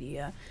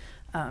multimedia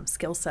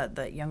skill set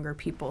that younger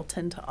people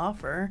tend to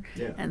offer.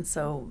 Yeah. And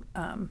so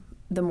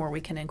the more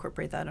we can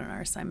incorporate that in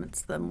our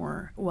assignments, the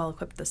more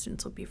well-equipped the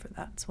students will be for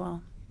that as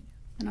well.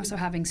 And also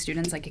having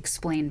students like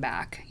explain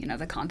back,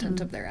 the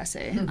content of their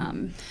essay.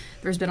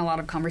 There's been a lot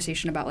of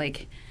conversation about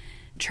like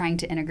trying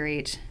to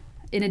integrate,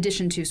 in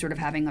addition to sort of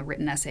having a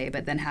written essay,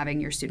 but then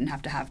having your student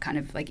have to have kind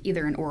of like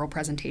either an oral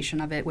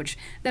presentation of it, which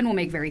then will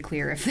make very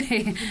clear if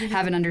they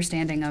have an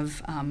understanding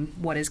of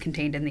what is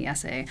contained in the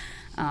essay,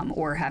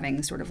 or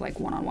having sort of like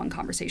one-on-one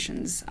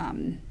conversations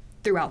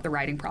throughout the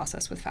writing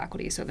process with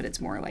faculty, so that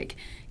it's more like,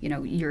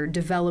 you're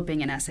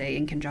developing an essay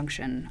in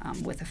conjunction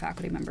with a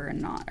faculty member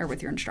and not, or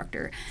with your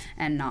instructor,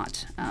 and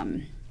not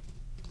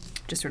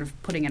just sort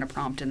of putting in a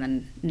prompt and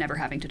then never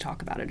having to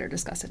talk about it or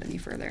discuss it any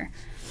further.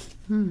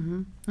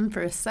 Mm-hmm. And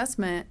for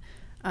assessment,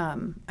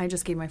 I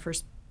just gave my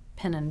first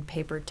pen and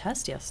paper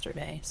test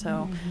yesterday.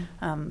 So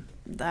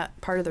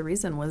that part of the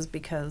reason was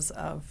because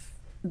of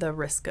the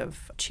risk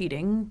of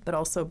cheating, but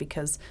also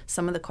because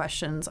some of the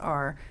questions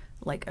are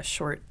like a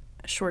short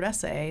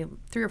essay,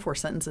 3 or 4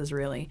 sentences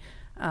really,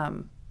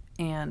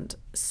 and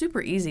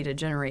super easy to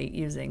generate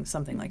using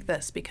something like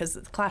this because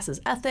the class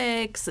is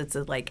ethics. It's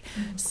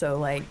so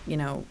like,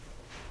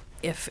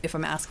 if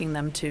I'm asking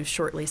them to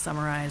shortly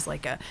summarize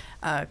like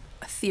a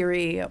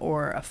theory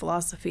or a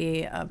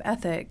philosophy of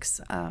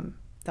ethics,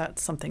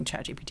 that's something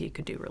ChatGPT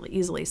could do really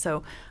easily.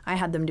 So I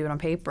had them do it on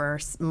paper.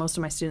 Most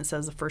of my students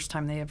says the first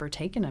time they ever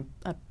taken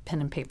a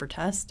pen and paper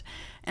test,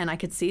 and I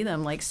could see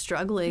them like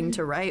struggling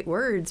to write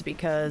words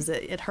because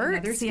it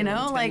hurts,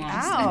 like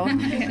ow.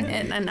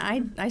 and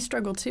I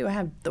struggle too. I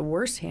have the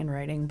worst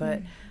handwriting,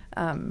 but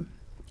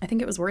I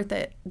think it was worth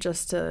it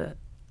just to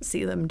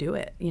see them do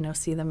it.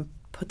 See them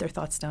put their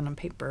thoughts down on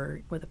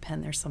paper with a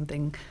pen. There's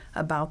something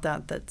about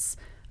that's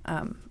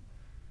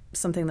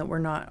something that we're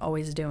not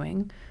always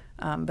doing.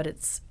 But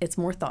it's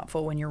more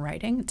thoughtful when you're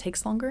writing. It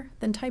takes longer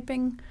than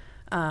typing.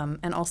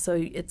 And also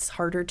it's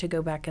harder to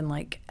go back and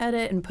like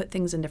edit and put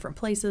things in different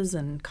places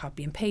and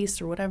copy and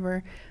paste or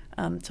whatever.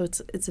 So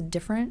it's a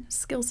different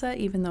skill set,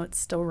 even though it's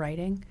still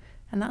writing.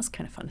 And that's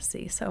kind of fun to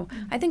see. So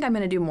I think I'm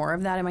going to do more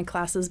of that in my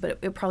classes, but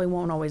it probably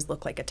won't always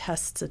look like a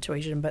test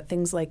situation. But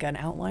things like an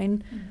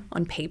outline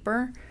on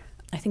paper,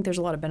 I think there's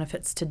a lot of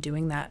benefits to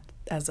doing that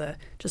as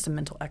just a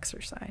mental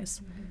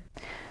exercise.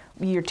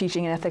 You're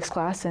teaching an ethics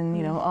class, and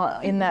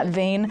in that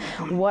vein,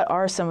 what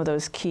are some of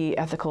those key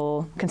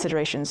ethical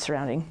considerations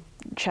surrounding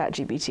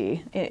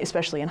ChatGPT,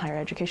 especially in higher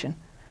education?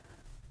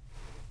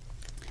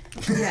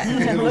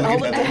 Yeah. I'll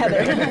look to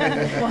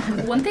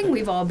Heather. One thing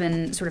we've all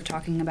been sort of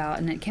talking about,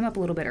 and it came up a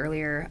little bit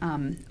earlier,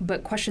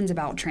 but questions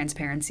about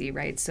transparency,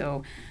 right?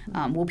 So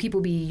will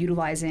people be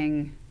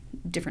utilizing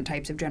different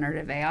types of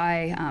generative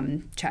AI,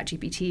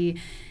 ChatGPT,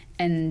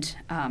 and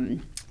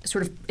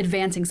sort of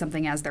advancing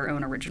something as their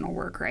own original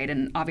work, right?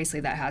 And obviously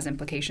that has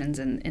implications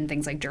in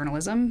things like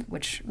journalism,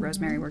 which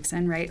Rosemary works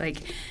in, right?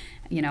 Like,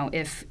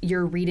 if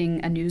you're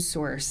reading a news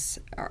source,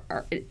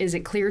 is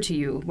it clear to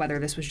you whether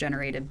this was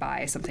generated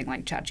by something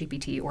like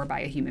ChatGPT or by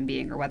a human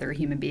being, or whether a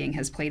human being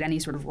has played any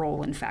sort of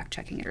role in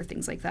fact-checking it or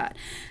things like that?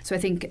 So I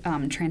think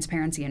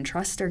transparency and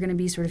trust are going to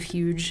be sort of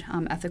huge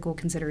ethical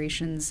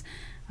considerations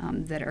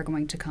that are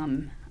going to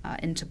come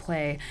into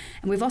play.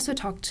 And we've also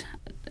talked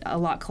a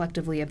lot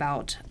collectively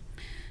about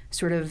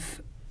sort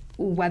of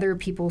whether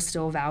people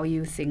still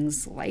value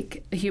things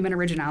like human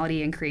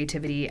originality and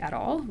creativity at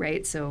all,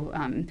 right? So,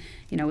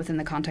 within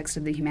the context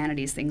of the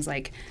humanities, things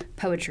like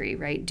poetry,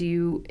 right? Do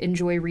you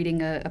enjoy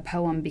reading a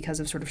poem because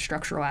of sort of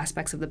structural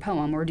aspects of the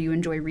poem, or do you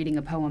enjoy reading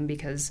a poem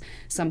because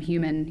some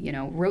human,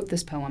 wrote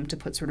this poem to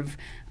put sort of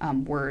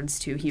words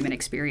to human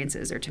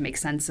experiences or to make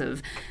sense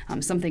of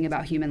something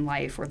about human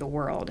life or the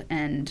world?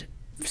 And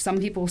some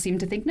people seem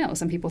to think no.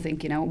 Some people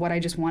think, what I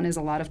just want is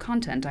a lot of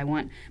content. I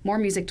want more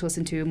music to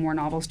listen to, more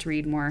novels to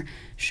read, more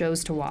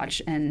shows to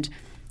watch. And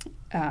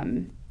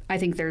I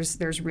think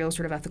there's real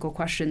sort of ethical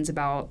questions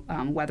about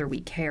whether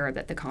we care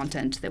that the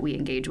content that we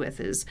engage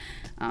with is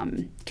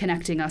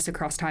connecting us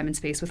across time and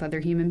space with other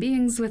human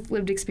beings with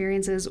lived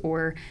experiences,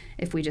 or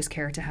if we just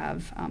care to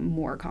have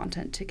more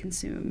content to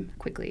consume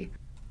quickly.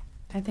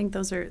 I think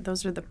those are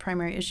the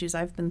primary issues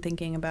I've been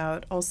thinking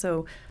about.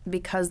 Also,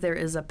 because there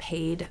is a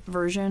paid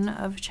version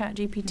of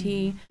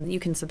ChatGPT, you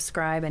can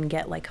subscribe and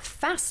get like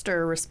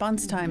faster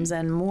response times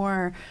and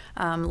more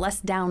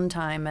less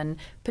downtime, and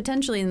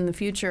potentially in the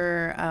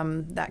future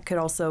that could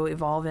also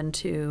evolve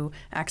into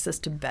access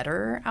to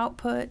better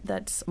output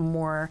that's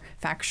more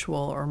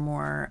factual or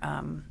more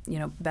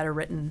better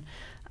written.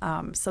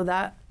 So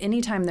that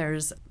anytime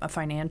there's a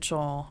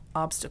financial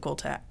obstacle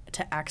to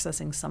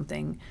accessing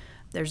something,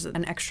 there's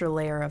an extra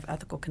layer of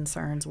ethical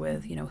concerns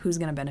with, who's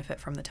going to benefit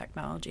from the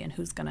technology and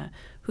who's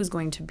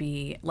going to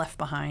be left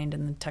behind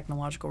in the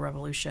technological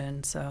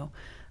revolution. So,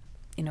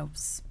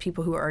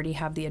 people who already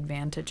have the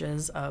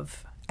advantages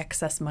of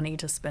excess money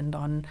to spend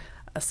on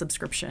a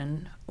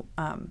subscription,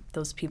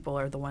 those people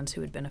are the ones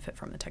who would benefit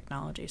from the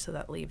technology. So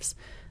that leaves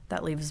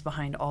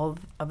behind all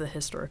of the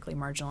historically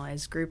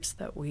marginalized groups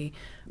that we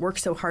work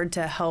so hard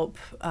to help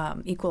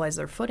equalize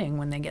their footing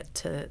when they get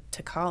to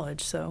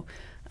college. So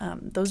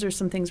those are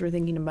some things we're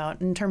thinking about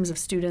in terms of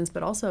students,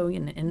 but also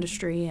in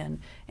industry and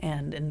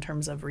in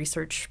terms of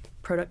research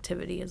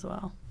productivity as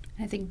well.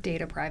 I think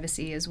data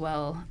privacy as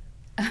well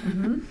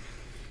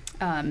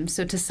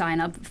So to sign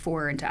up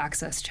for and to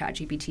access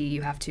ChatGPT,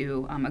 you have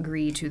to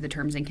agree to the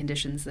terms and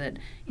conditions that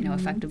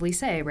effectively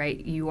say, right,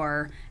 you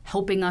are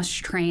helping us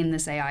train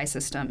this AI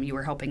system, you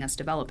are helping us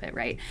develop it,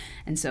 right?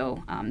 And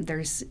so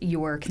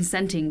you're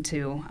consenting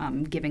to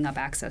giving up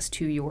access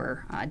to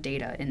your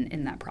data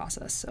in that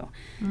process. So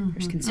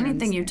there's concerns.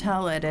 Anything you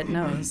tell it, it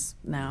knows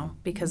now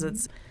because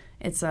it's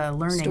a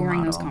learning storing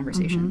model. those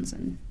conversations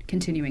and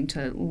continuing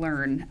to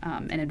learn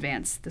and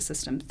advance the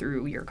system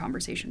through your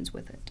conversations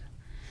with it.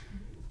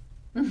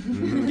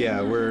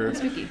 Yeah,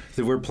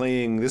 we're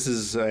playing. This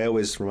is, I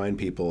always remind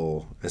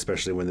people,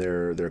 especially when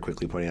they're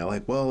quickly pointing out,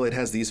 like, well, it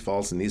has these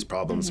faults and these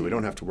problems, so we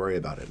don't have to worry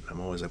about it. I'm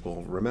always like,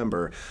 well,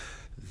 remember,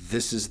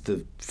 this is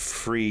the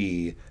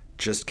free,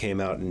 just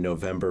came out in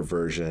November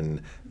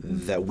version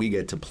that we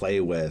get to play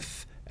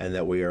with and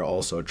that we are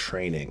also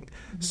training.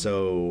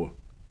 So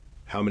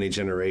how many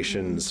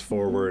generations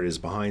forward is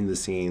behind the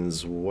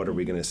scenes? What are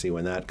we going to see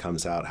when that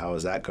comes out? How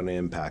is that going to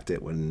impact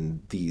it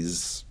when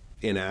these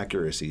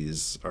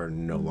inaccuracies are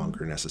no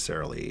longer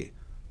necessarily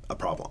a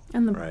problem?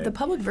 And right? the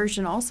public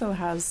version also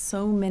has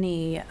so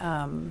many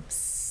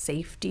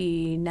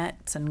safety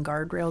nets and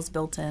guardrails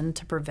built in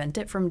to prevent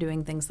it from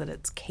doing things that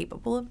it's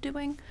capable of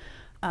doing.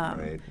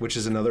 Right, which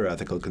is another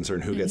ethical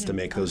concern. Who gets to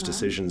make those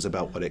decisions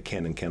about what it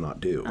can and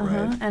cannot do,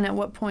 right? And at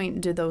what point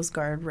do those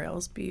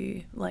guardrails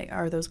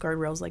are those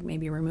guardrails like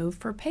maybe removed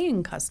for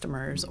paying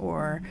customers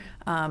or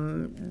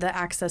the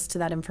access to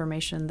that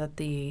information that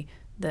the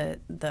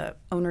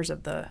owners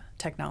of the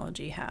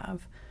technology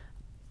have?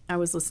 I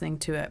was listening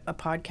to a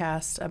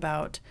podcast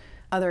about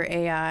other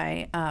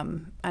AI. I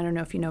don't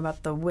know if you know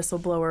about the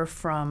whistleblower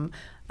from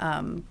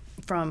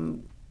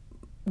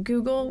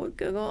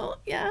Google,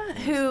 yeah,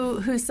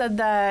 who said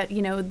that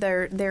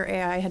their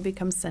AI had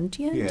become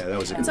sentient. Yeah, that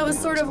was. And so it was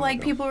sort of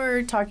like people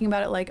were talking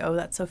about it like, oh,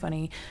 that's so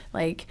funny,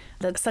 like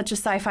that's such a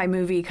sci-fi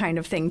movie kind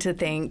of thing to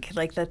think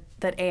like that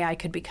AI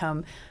could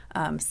become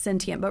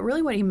sentient. But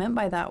really, what he meant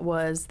by that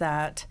was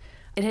that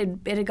it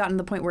had gotten to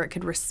the point where it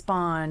could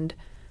respond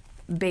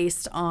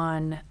based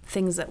on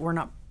things that were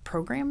not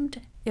programmed.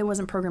 It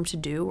wasn't programmed to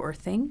do or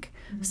think.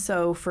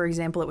 So, for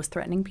example, it was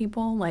threatening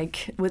people.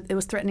 Like, it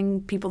was threatening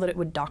people that it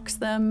would dox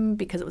them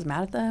because it was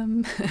mad at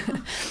them.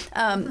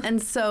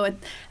 And so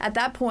at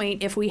that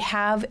point, if we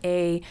have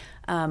a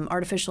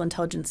artificial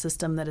intelligence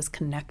system that is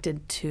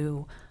connected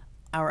to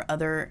our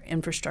other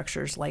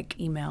infrastructures like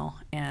email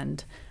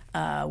and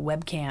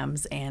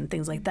webcams and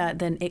things like that,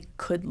 then it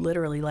could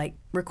literally like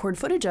record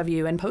footage of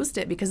you and post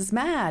it because it's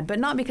mad, but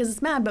not because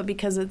it's mad, but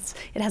because it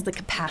has the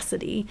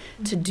capacity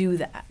to do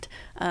that.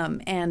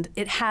 And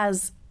it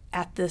has,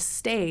 at this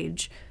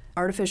stage,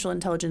 artificial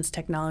intelligence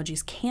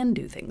technologies can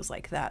do things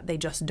like that. They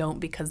just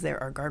don't because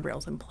there are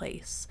guardrails in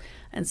place.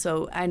 And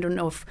so I don't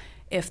know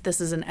if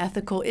this is an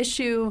ethical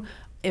issue,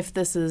 if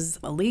this is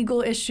a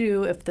legal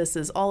issue, if this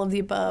is all of the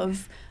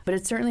above, but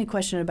it's certainly a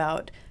question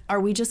about, are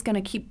we just going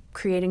to keep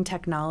creating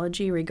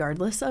technology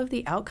regardless of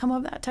the outcome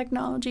of that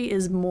technology?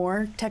 Is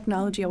more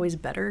technology always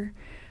better?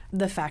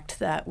 The fact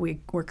that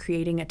we're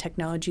creating a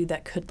technology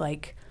that could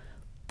like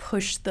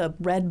push the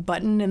red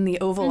button in the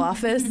Oval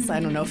Office. I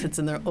don't know if it's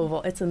in the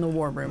Oval, it's in the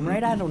War Room,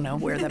 right? I don't know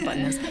where that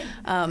button is.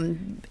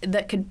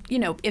 That could,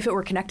 if it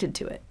were connected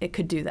to it, it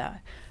could do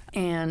that.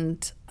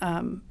 And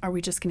are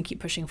we just going to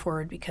keep pushing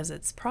forward because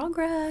it's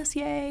progress,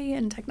 yay,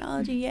 and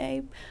technology,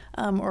 yay?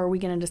 Or are we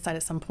going to decide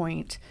at some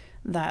point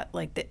that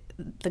like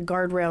the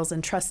guardrails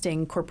and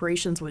trusting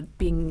corporations with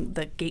being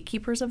the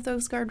gatekeepers of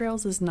those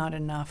guardrails is not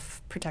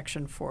enough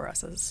protection for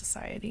us as a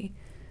society?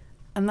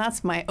 And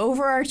that's my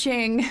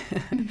overarching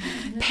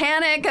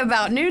panic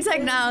about new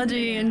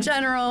technology in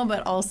general,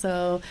 but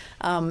also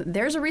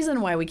there's a reason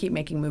why we keep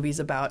making movies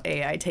about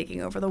AI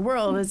taking over the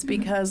world. It's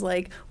because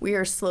like we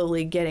are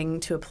slowly getting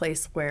to a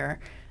place where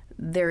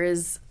there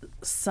is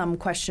some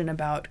question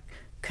about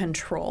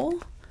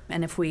control.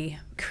 And if we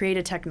create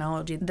a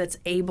technology that's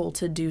able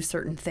to do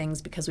certain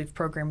things because we've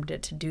programmed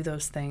it to do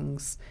those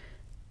things,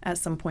 at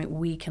some point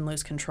we can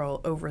lose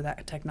control over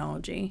that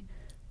technology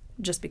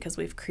just because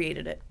we've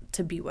created it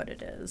to be what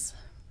it is.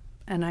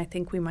 And I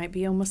think we might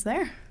be almost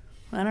there.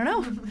 I don't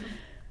know.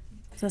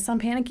 Does that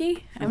sound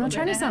panicky? I'm not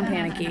trying to sound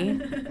panicky.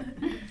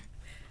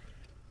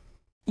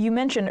 You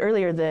mentioned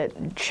earlier that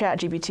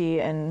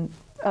ChatGPT and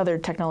other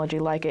technology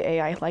like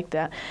AI like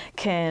that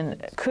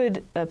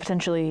could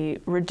potentially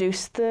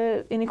reduce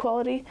the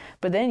inequality,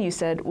 but then you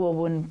said, well,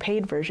 when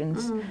paid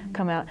versions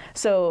come out,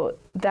 so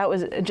that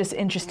was just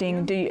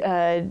interesting.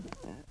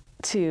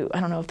 I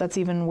don't know if that's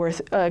even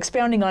worth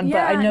expounding on, but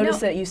I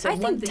noticed that you said I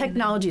think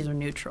technologies are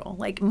neutral,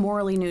 like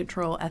morally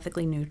neutral,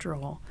 ethically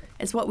neutral.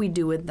 It's what we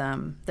do with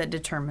them that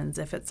determines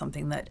if it's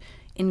something that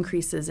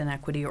increases in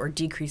equity or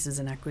decreases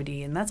in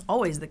equity. And that's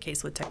always the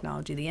case with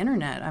technology. The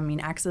internet, I mean,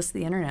 access to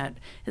the internet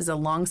is a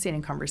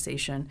long-standing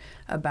conversation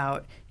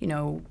about,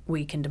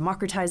 we can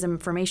democratize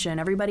information.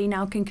 Everybody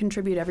now can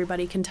contribute.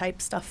 Everybody can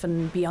type stuff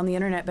and be on the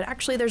internet. But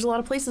actually, there's a lot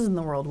of places in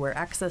the world where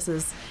access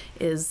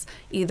is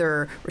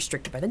either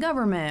restricted by the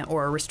government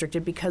or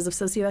restricted because of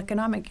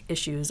socioeconomic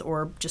issues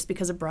or just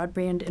because of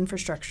broadband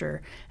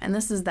infrastructure. And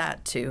this is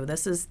that too.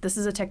 This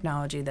is a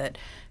technology that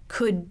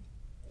could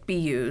be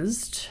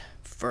used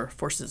for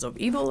forces of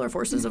evil or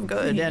forces of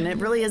good. And it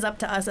really is up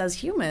to us as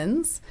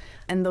humans.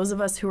 And those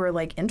of us who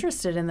are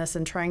interested in this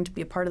and trying to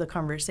be a part of the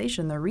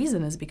conversation, the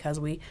reason is because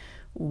we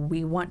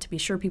want to be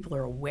sure people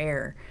are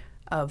aware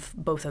of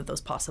both of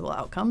those possible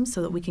outcomes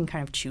so that we can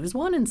kind of choose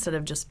one instead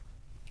of just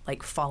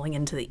falling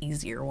into the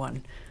easier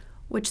one,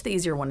 which the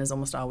easier one is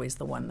almost always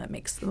the one that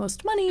makes the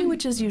most money,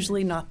 which is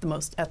usually not the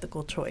most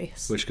ethical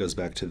choice. Which goes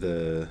back to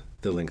the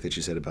link that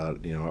you said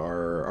about,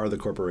 are the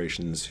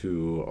corporations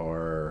who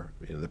are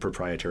the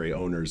proprietary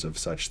owners of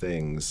such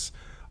things,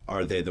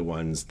 are they the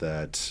ones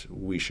that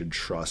we should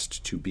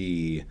trust to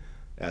be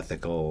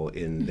ethical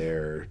in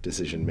their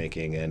decision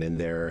making and in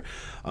their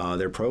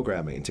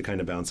programming, to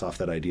kind of bounce off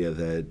that idea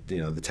that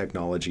the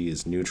technology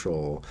is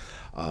neutral?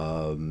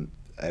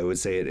 I would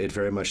say it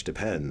very much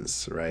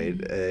depends, right?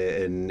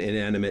 An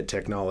inanimate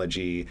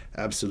technology,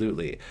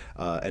 absolutely.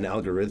 An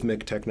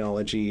algorithmic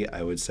technology,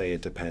 I would say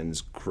it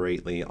depends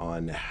greatly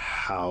on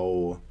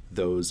how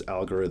those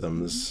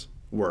algorithms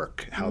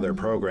work, how they're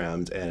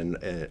programmed,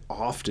 and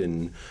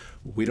often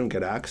we don't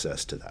get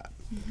access to that.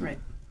 Right.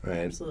 Right.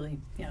 Absolutely.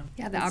 Yeah.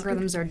 Yeah, the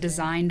algorithms are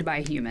designed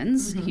by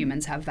humans.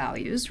 Humans have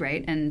values,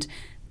 right? And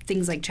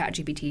things like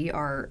ChatGPT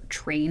are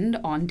trained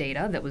on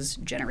data that was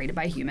generated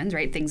by humans,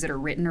 right? Things that are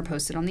written or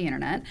posted on the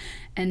internet.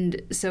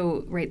 And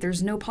so, right,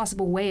 there's no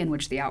possible way in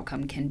which the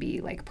outcome can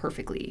be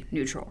perfectly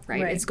neutral,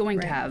 right? It's going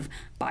to have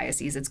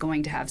biases. It's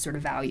going to have sort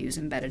of values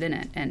embedded in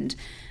it. And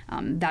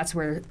that's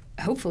where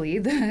hopefully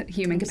the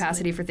human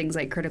capacity for things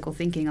like critical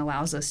thinking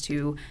allows us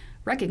to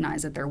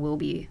recognize that there will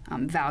be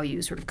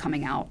value sort of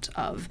coming out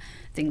of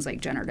things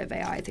like generative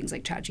AI, things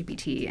like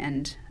ChatGPT,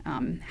 and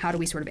how do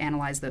we sort of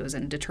analyze those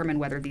and determine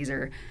whether these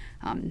are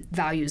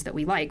values that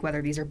we like,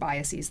 whether these are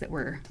biases that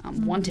we're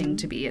wanting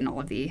to be in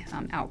all of the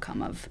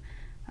outcome of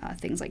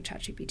things like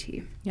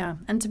ChatGPT. Yeah,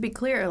 and to be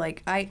clear,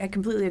 I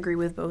completely agree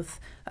with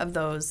both of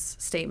those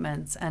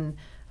statements. And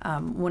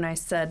when I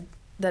said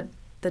that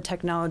the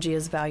technology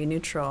is value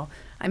neutral,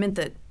 I meant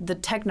that the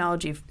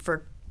technology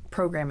for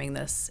programming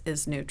this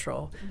is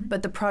neutral,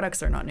 but the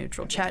products are not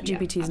neutral.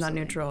 ChatGPT is not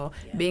neutral.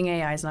 Yeah. Bing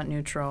AI is not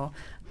neutral.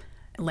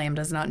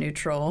 Lambda is not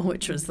neutral,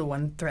 which was the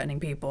one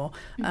threatening people.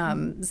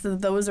 So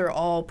those are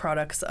all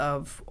products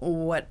of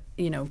what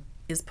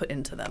is put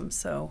into them.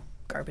 So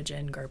garbage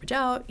in, garbage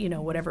out.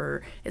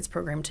 Whatever it's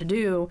programmed to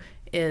do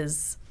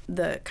is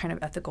the kind of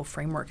ethical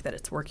framework that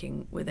it's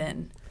working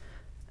within.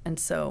 And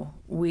so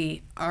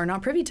we are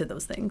not privy to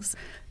those things.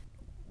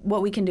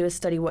 What we can do is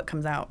study what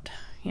comes out,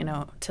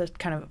 to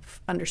kind of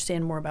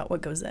understand more about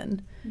what goes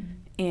in.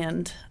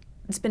 And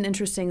it's been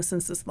interesting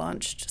since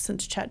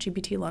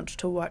ChatGPT launched,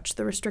 to watch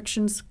the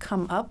restrictions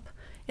come up.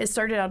 It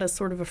started out as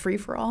sort of a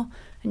free-for-all,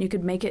 and you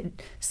could make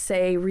it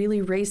say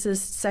really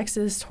racist,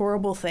 sexist,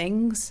 horrible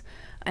things,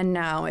 and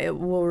now it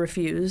will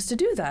refuse to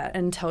do that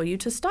and tell you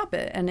to stop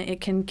it, and it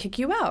can kick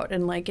you out,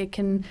 and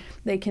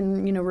they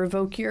can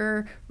revoke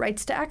your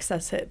rights to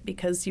access it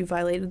because you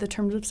violated the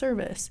terms of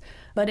service.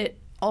 But it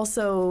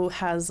also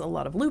has a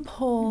lot of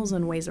loopholes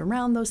and ways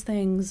around those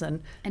things,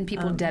 and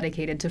people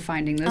dedicated to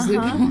finding those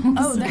loopholes.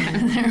 Oh,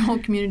 there are whole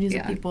communities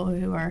of people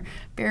who are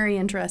very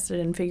interested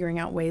in figuring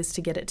out ways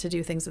to get it to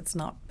do things it's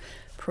not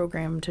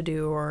programmed to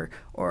do, or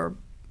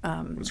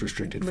it's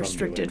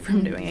restricted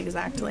from doing.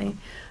 Exactly.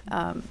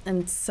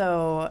 And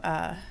so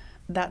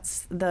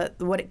that's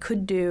what it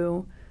could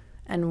do,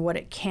 and what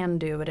it can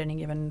do at any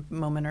given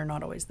moment are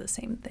not always the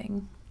same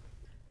thing.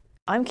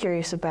 I'm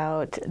curious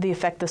about the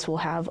effect this will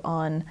have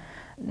on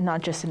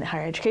not just in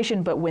higher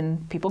education, but when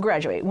people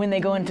graduate, when they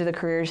go into the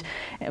careers,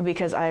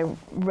 because I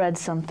read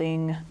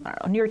something,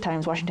 New York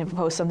Times, Washington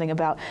Post, something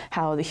about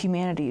how the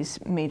humanities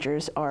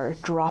majors are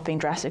dropping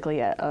drastically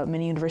at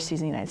many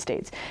universities in the United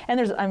States. And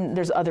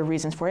there's other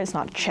reasons for it. It's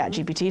not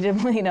ChatGPT,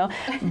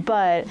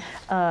 but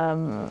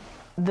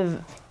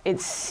it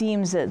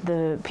seems that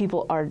the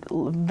people are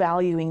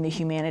valuing the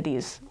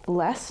humanities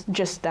less.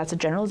 Just that's a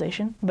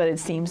generalization, but it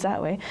seems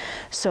that way.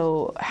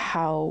 So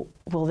how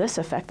will this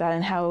affect that,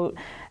 and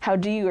how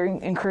do you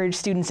encourage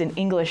students in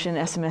English and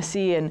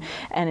SMSC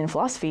and in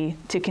philosophy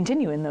to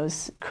continue in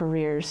those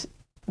careers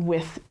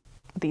with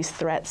these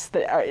threats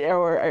that are,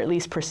 or at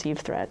least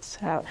perceived threats?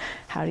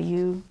 How do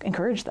you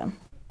encourage them?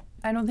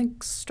 I don't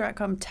think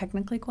Stratcom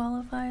technically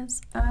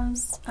qualifies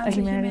as a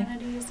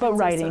humanities. But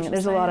writing,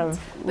 there's a lot of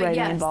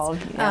writing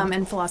involved. Yeah.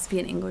 And philosophy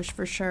and English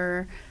for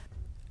sure.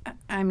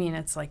 I mean,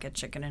 it's like a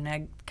chicken and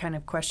egg kind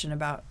of question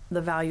about the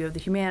value of the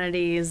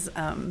humanities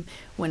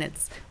when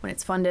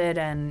it's funded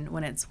and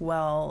when it's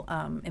well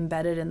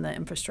embedded in the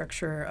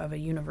infrastructure of a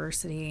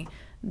university.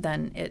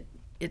 Then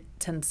it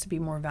tends to be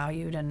more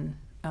valued, and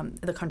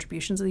the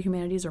contributions of the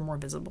humanities are more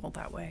visible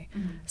that way.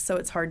 So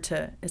it's hard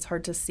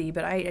to see.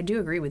 But I do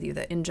agree with you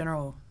that in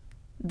general,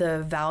 the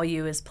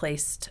value is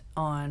placed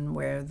on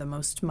where the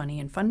most money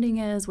and funding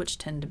is, which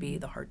tend to be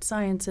the hard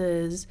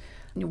sciences,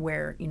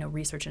 where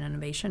research and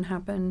innovation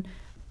happen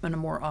on a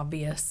more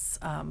obvious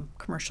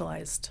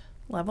commercialized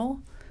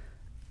level.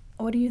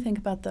 What do you think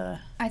about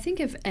I think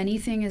if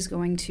anything is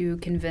going to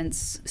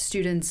convince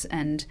students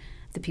and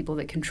the people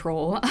that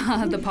control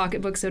the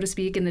pocketbook, so to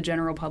speak, in the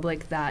general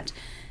public that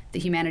the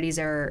humanities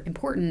are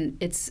important,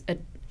 it's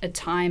a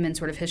time in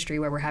sort of history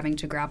where we're having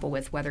to grapple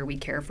with whether we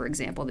care, for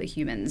example, that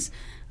humans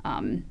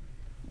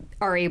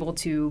are able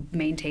to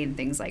maintain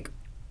things like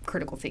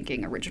critical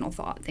thinking, original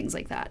thought, things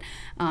like that.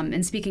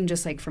 And speaking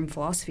just like from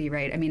philosophy,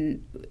 right? I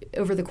mean,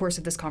 over the course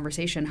of this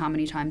conversation, how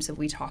many times have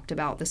we talked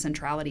about the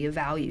centrality of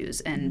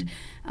values and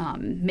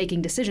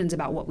making decisions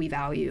about what we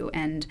value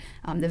and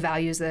the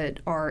values that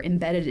are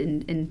embedded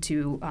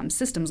into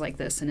systems like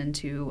this and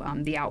into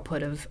the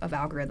output of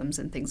algorithms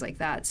and things like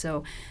that.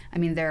 So, I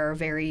mean, there are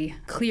very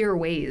clear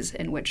ways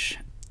in which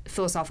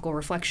philosophical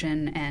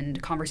reflection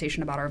and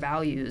conversation about our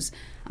values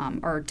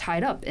are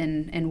tied up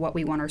in what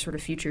we want our sort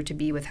of future to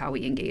be with how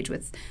we engage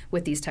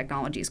with these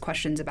technologies.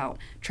 Questions about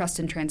trust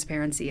and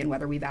transparency and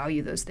whether we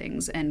value those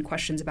things, and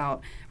questions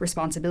about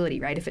responsibility,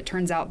 right? If it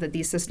turns out that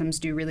these systems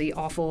do really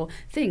awful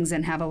things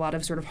and have a lot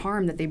of sort of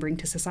harm that they bring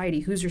to society,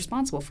 who's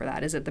responsible for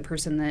that? Is it the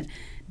person that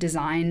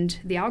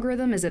designed the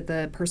algorithm? Is it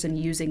the person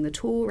using the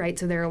tool, right?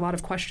 So there are a lot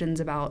of questions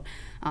about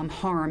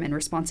harm and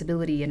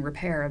responsibility and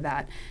repair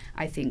that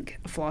I think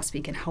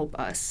philosophy can help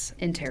us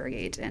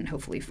interrogate and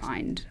hopefully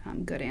find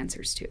good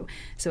answers to.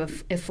 So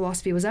if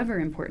philosophy was ever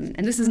important,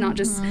 and this is not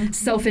just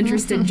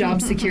self-interested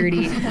job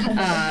security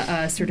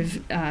sort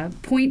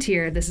of point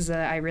here, this is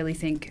I really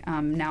think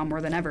now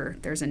more than ever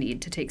there's a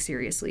need to take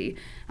seriously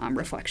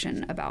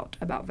reflection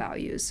about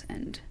values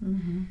and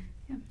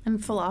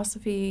And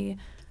philosophy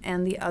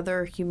and the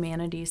other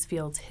humanities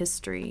fields,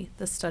 history,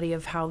 the study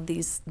of how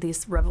these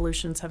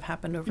revolutions have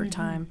happened over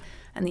time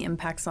and the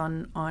impacts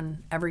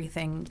on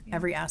everything,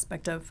 every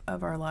aspect of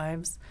our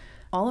lives.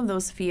 All of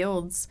those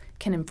fields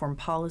can inform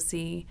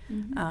policy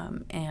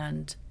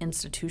and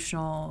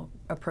institutional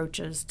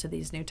approaches to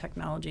these new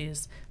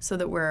technologies so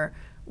that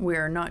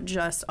we're not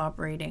just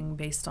operating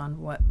based on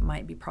what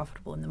might be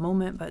profitable in the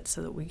moment, but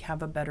so that we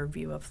have a better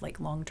view of like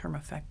long-term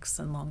effects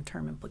and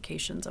long-term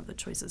implications of the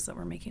choices that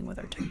we're making with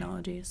our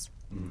technologies.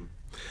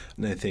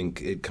 And I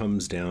think it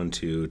comes down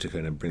to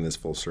kind of bring this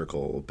full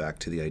circle back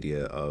to the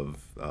idea of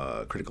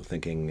critical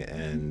thinking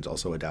and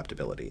also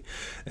adaptability.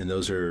 And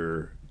those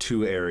are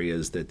two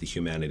areas that the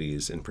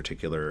humanities in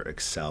particular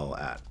excel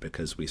at,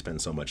 because we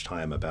spend so much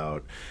time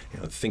about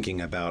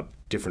thinking about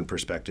different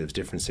perspectives,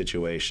 different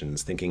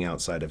situations, thinking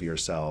outside of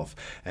yourself,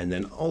 and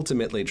then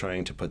ultimately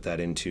trying to put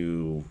that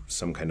into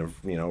some kind of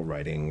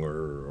writing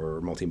or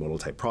multimodal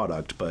type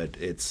product. But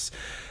it's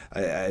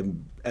I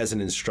as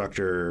an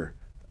instructor,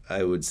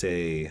 I would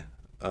say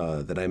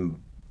that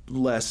I'm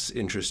less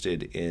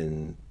interested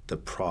in the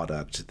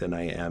product than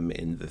I am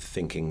in the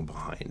thinking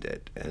behind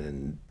it.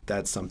 And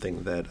that's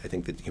something that I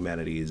think that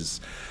humanities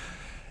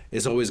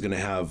is always going to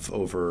have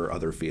over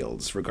other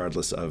fields,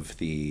 regardless of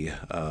the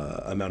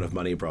amount of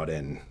money brought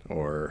in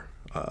or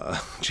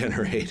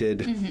generated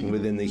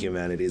within the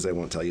humanities. I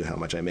won't tell you how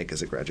much I make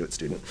as a graduate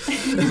student.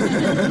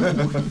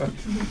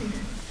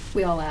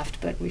 We all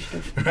laughed, but we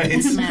should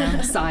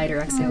have sighed or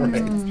exhaled.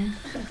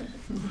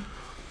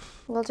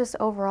 Well, just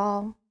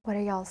overall, what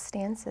are y'all's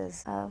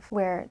stances of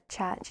where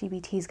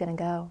ChatGPT is going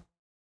to go?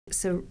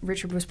 So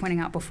Richard was pointing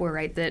out before,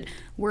 right, that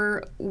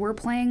we're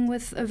playing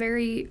with a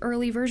very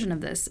early version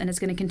of this, and it's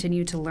going to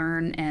continue to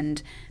learn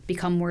and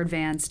become more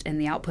advanced, and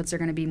the outputs are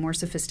going to be more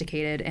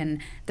sophisticated,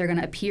 and they're going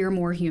to appear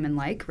more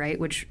human-like, right,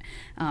 which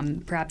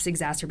perhaps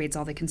exacerbates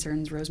all the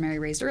concerns Rosemary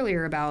raised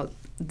earlier about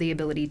the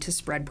ability to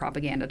spread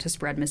propaganda, to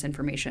spread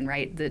misinformation,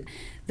 right? That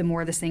the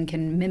more this thing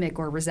can mimic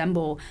or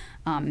resemble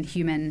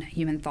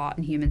human thought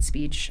and human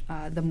speech,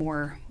 the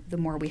more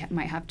we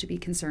might have to be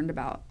concerned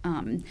about.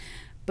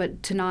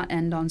 But to not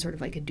end on sort of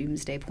like a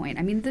doomsday point.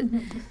 I mean,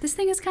 this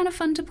thing is kind of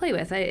fun to play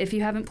with. If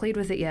you haven't played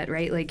with it yet,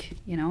 right? Like,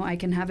 I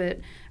can have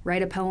it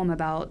write a poem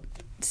about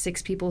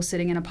 6 people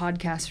sitting in a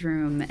podcast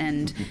room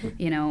and,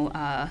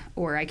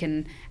 or I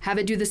can have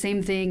it do the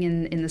same thing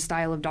in the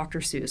style of Dr.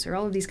 Seuss, or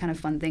all of these kind of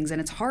fun things. And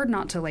it's hard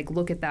not to like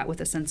look at that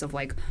with a sense of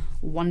like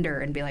wonder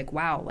and be like,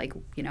 wow, like,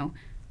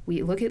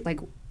 we look at like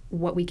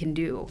what we can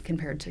do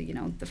compared to,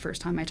 the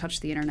first time I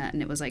touched the internet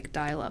and it was like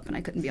dial up and I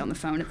couldn't be on the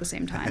phone at the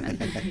same time and,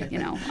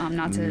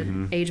 not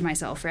to age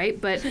myself, right?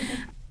 But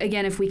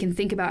again, if we can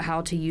think about how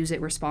to use it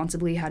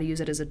responsibly, how to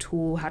use it as a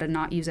tool, how to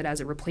not use it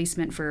as a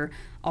replacement for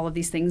all of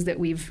these things that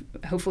we've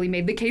hopefully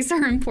made the case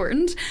are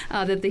important,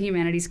 that the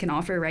humanities can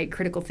offer, right?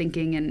 Critical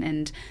thinking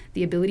and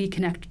the ability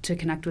to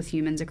connect with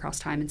humans across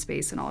time and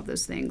space and all of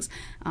those things,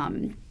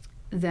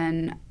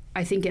 then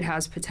I think it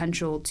has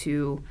potential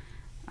to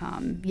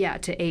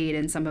aid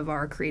in some of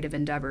our creative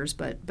endeavors,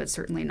 but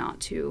certainly not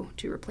to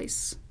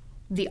replace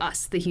the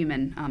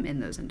human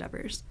in those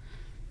endeavors.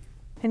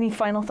 Any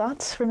final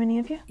thoughts from any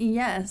of you?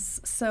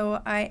 Yes.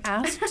 So I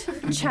asked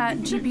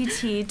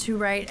ChatGPT to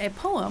write a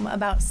poem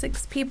about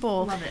 6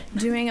 people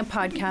doing a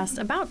podcast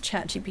about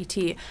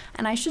ChatGPT.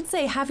 And I should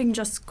say, having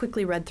just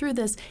quickly read through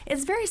this,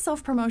 it's very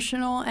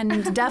self-promotional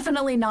and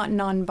definitely not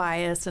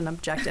non-biased and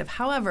objective.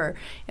 However,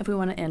 if we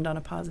want to end on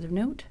a positive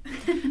note,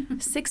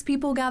 6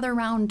 people gather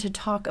around to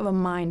talk of a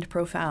mind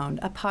profound,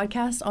 a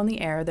podcast on the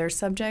air, their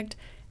subject,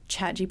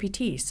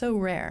 ChatGPT, so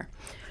rare.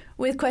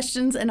 With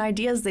questions and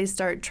ideas, they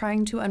start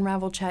trying to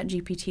unravel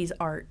ChatGPT's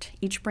art.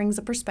 Each brings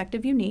a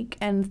perspective unique,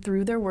 and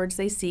through their words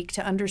they seek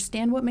to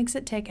understand what makes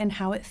it tick and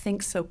how it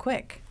thinks so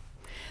quick.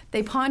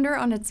 They ponder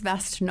on its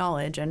vast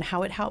knowledge and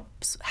how it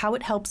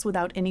helps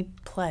without any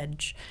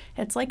pledge.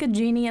 It's like a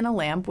genie in a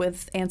lamp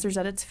with answers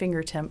at its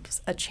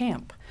fingertips, a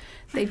champ.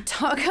 They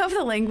talk of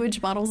the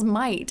language model's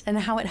might and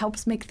how it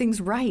helps make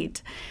things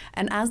right.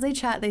 And as they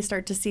chat, they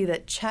start to see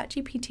that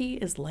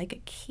ChatGPT is like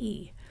a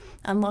key,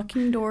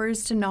 unlocking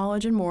doors to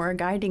knowledge and more,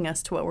 guiding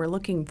us to what we're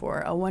looking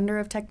for, a wonder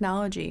of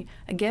technology,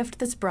 a gift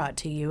that's brought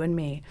to you and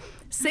me.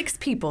 6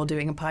 people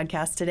doing a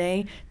podcast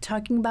today,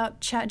 talking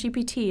about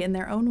ChatGPT in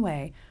their own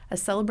way, a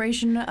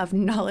celebration of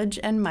knowledge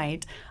and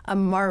might, a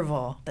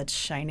marvel that's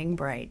shining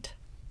bright.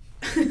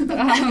 Amazing.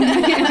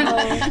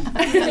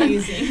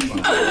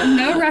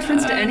 No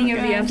reference to any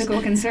of the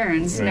ethical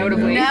concerns,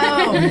 notably.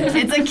 No,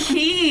 it's a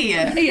key.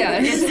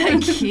 Yes.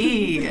 It's a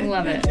key.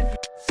 Love it.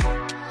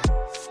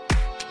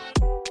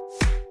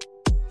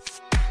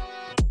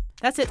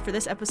 That's it for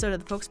this episode of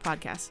the Pokes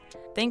Podcast.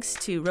 Thanks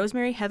to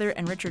Rosemary, Heather,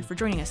 and Richard for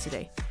joining us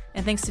today.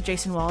 And thanks to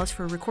Jason Wallace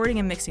for recording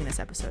and mixing this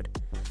episode.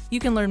 You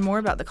can learn more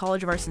about the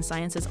College of Arts and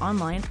Sciences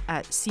online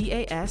at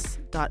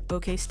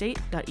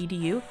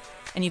cas.okstate.edu,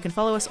 and you can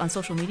follow us on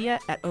social media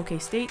at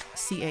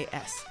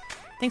OKStateCAS.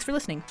 Thanks for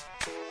listening.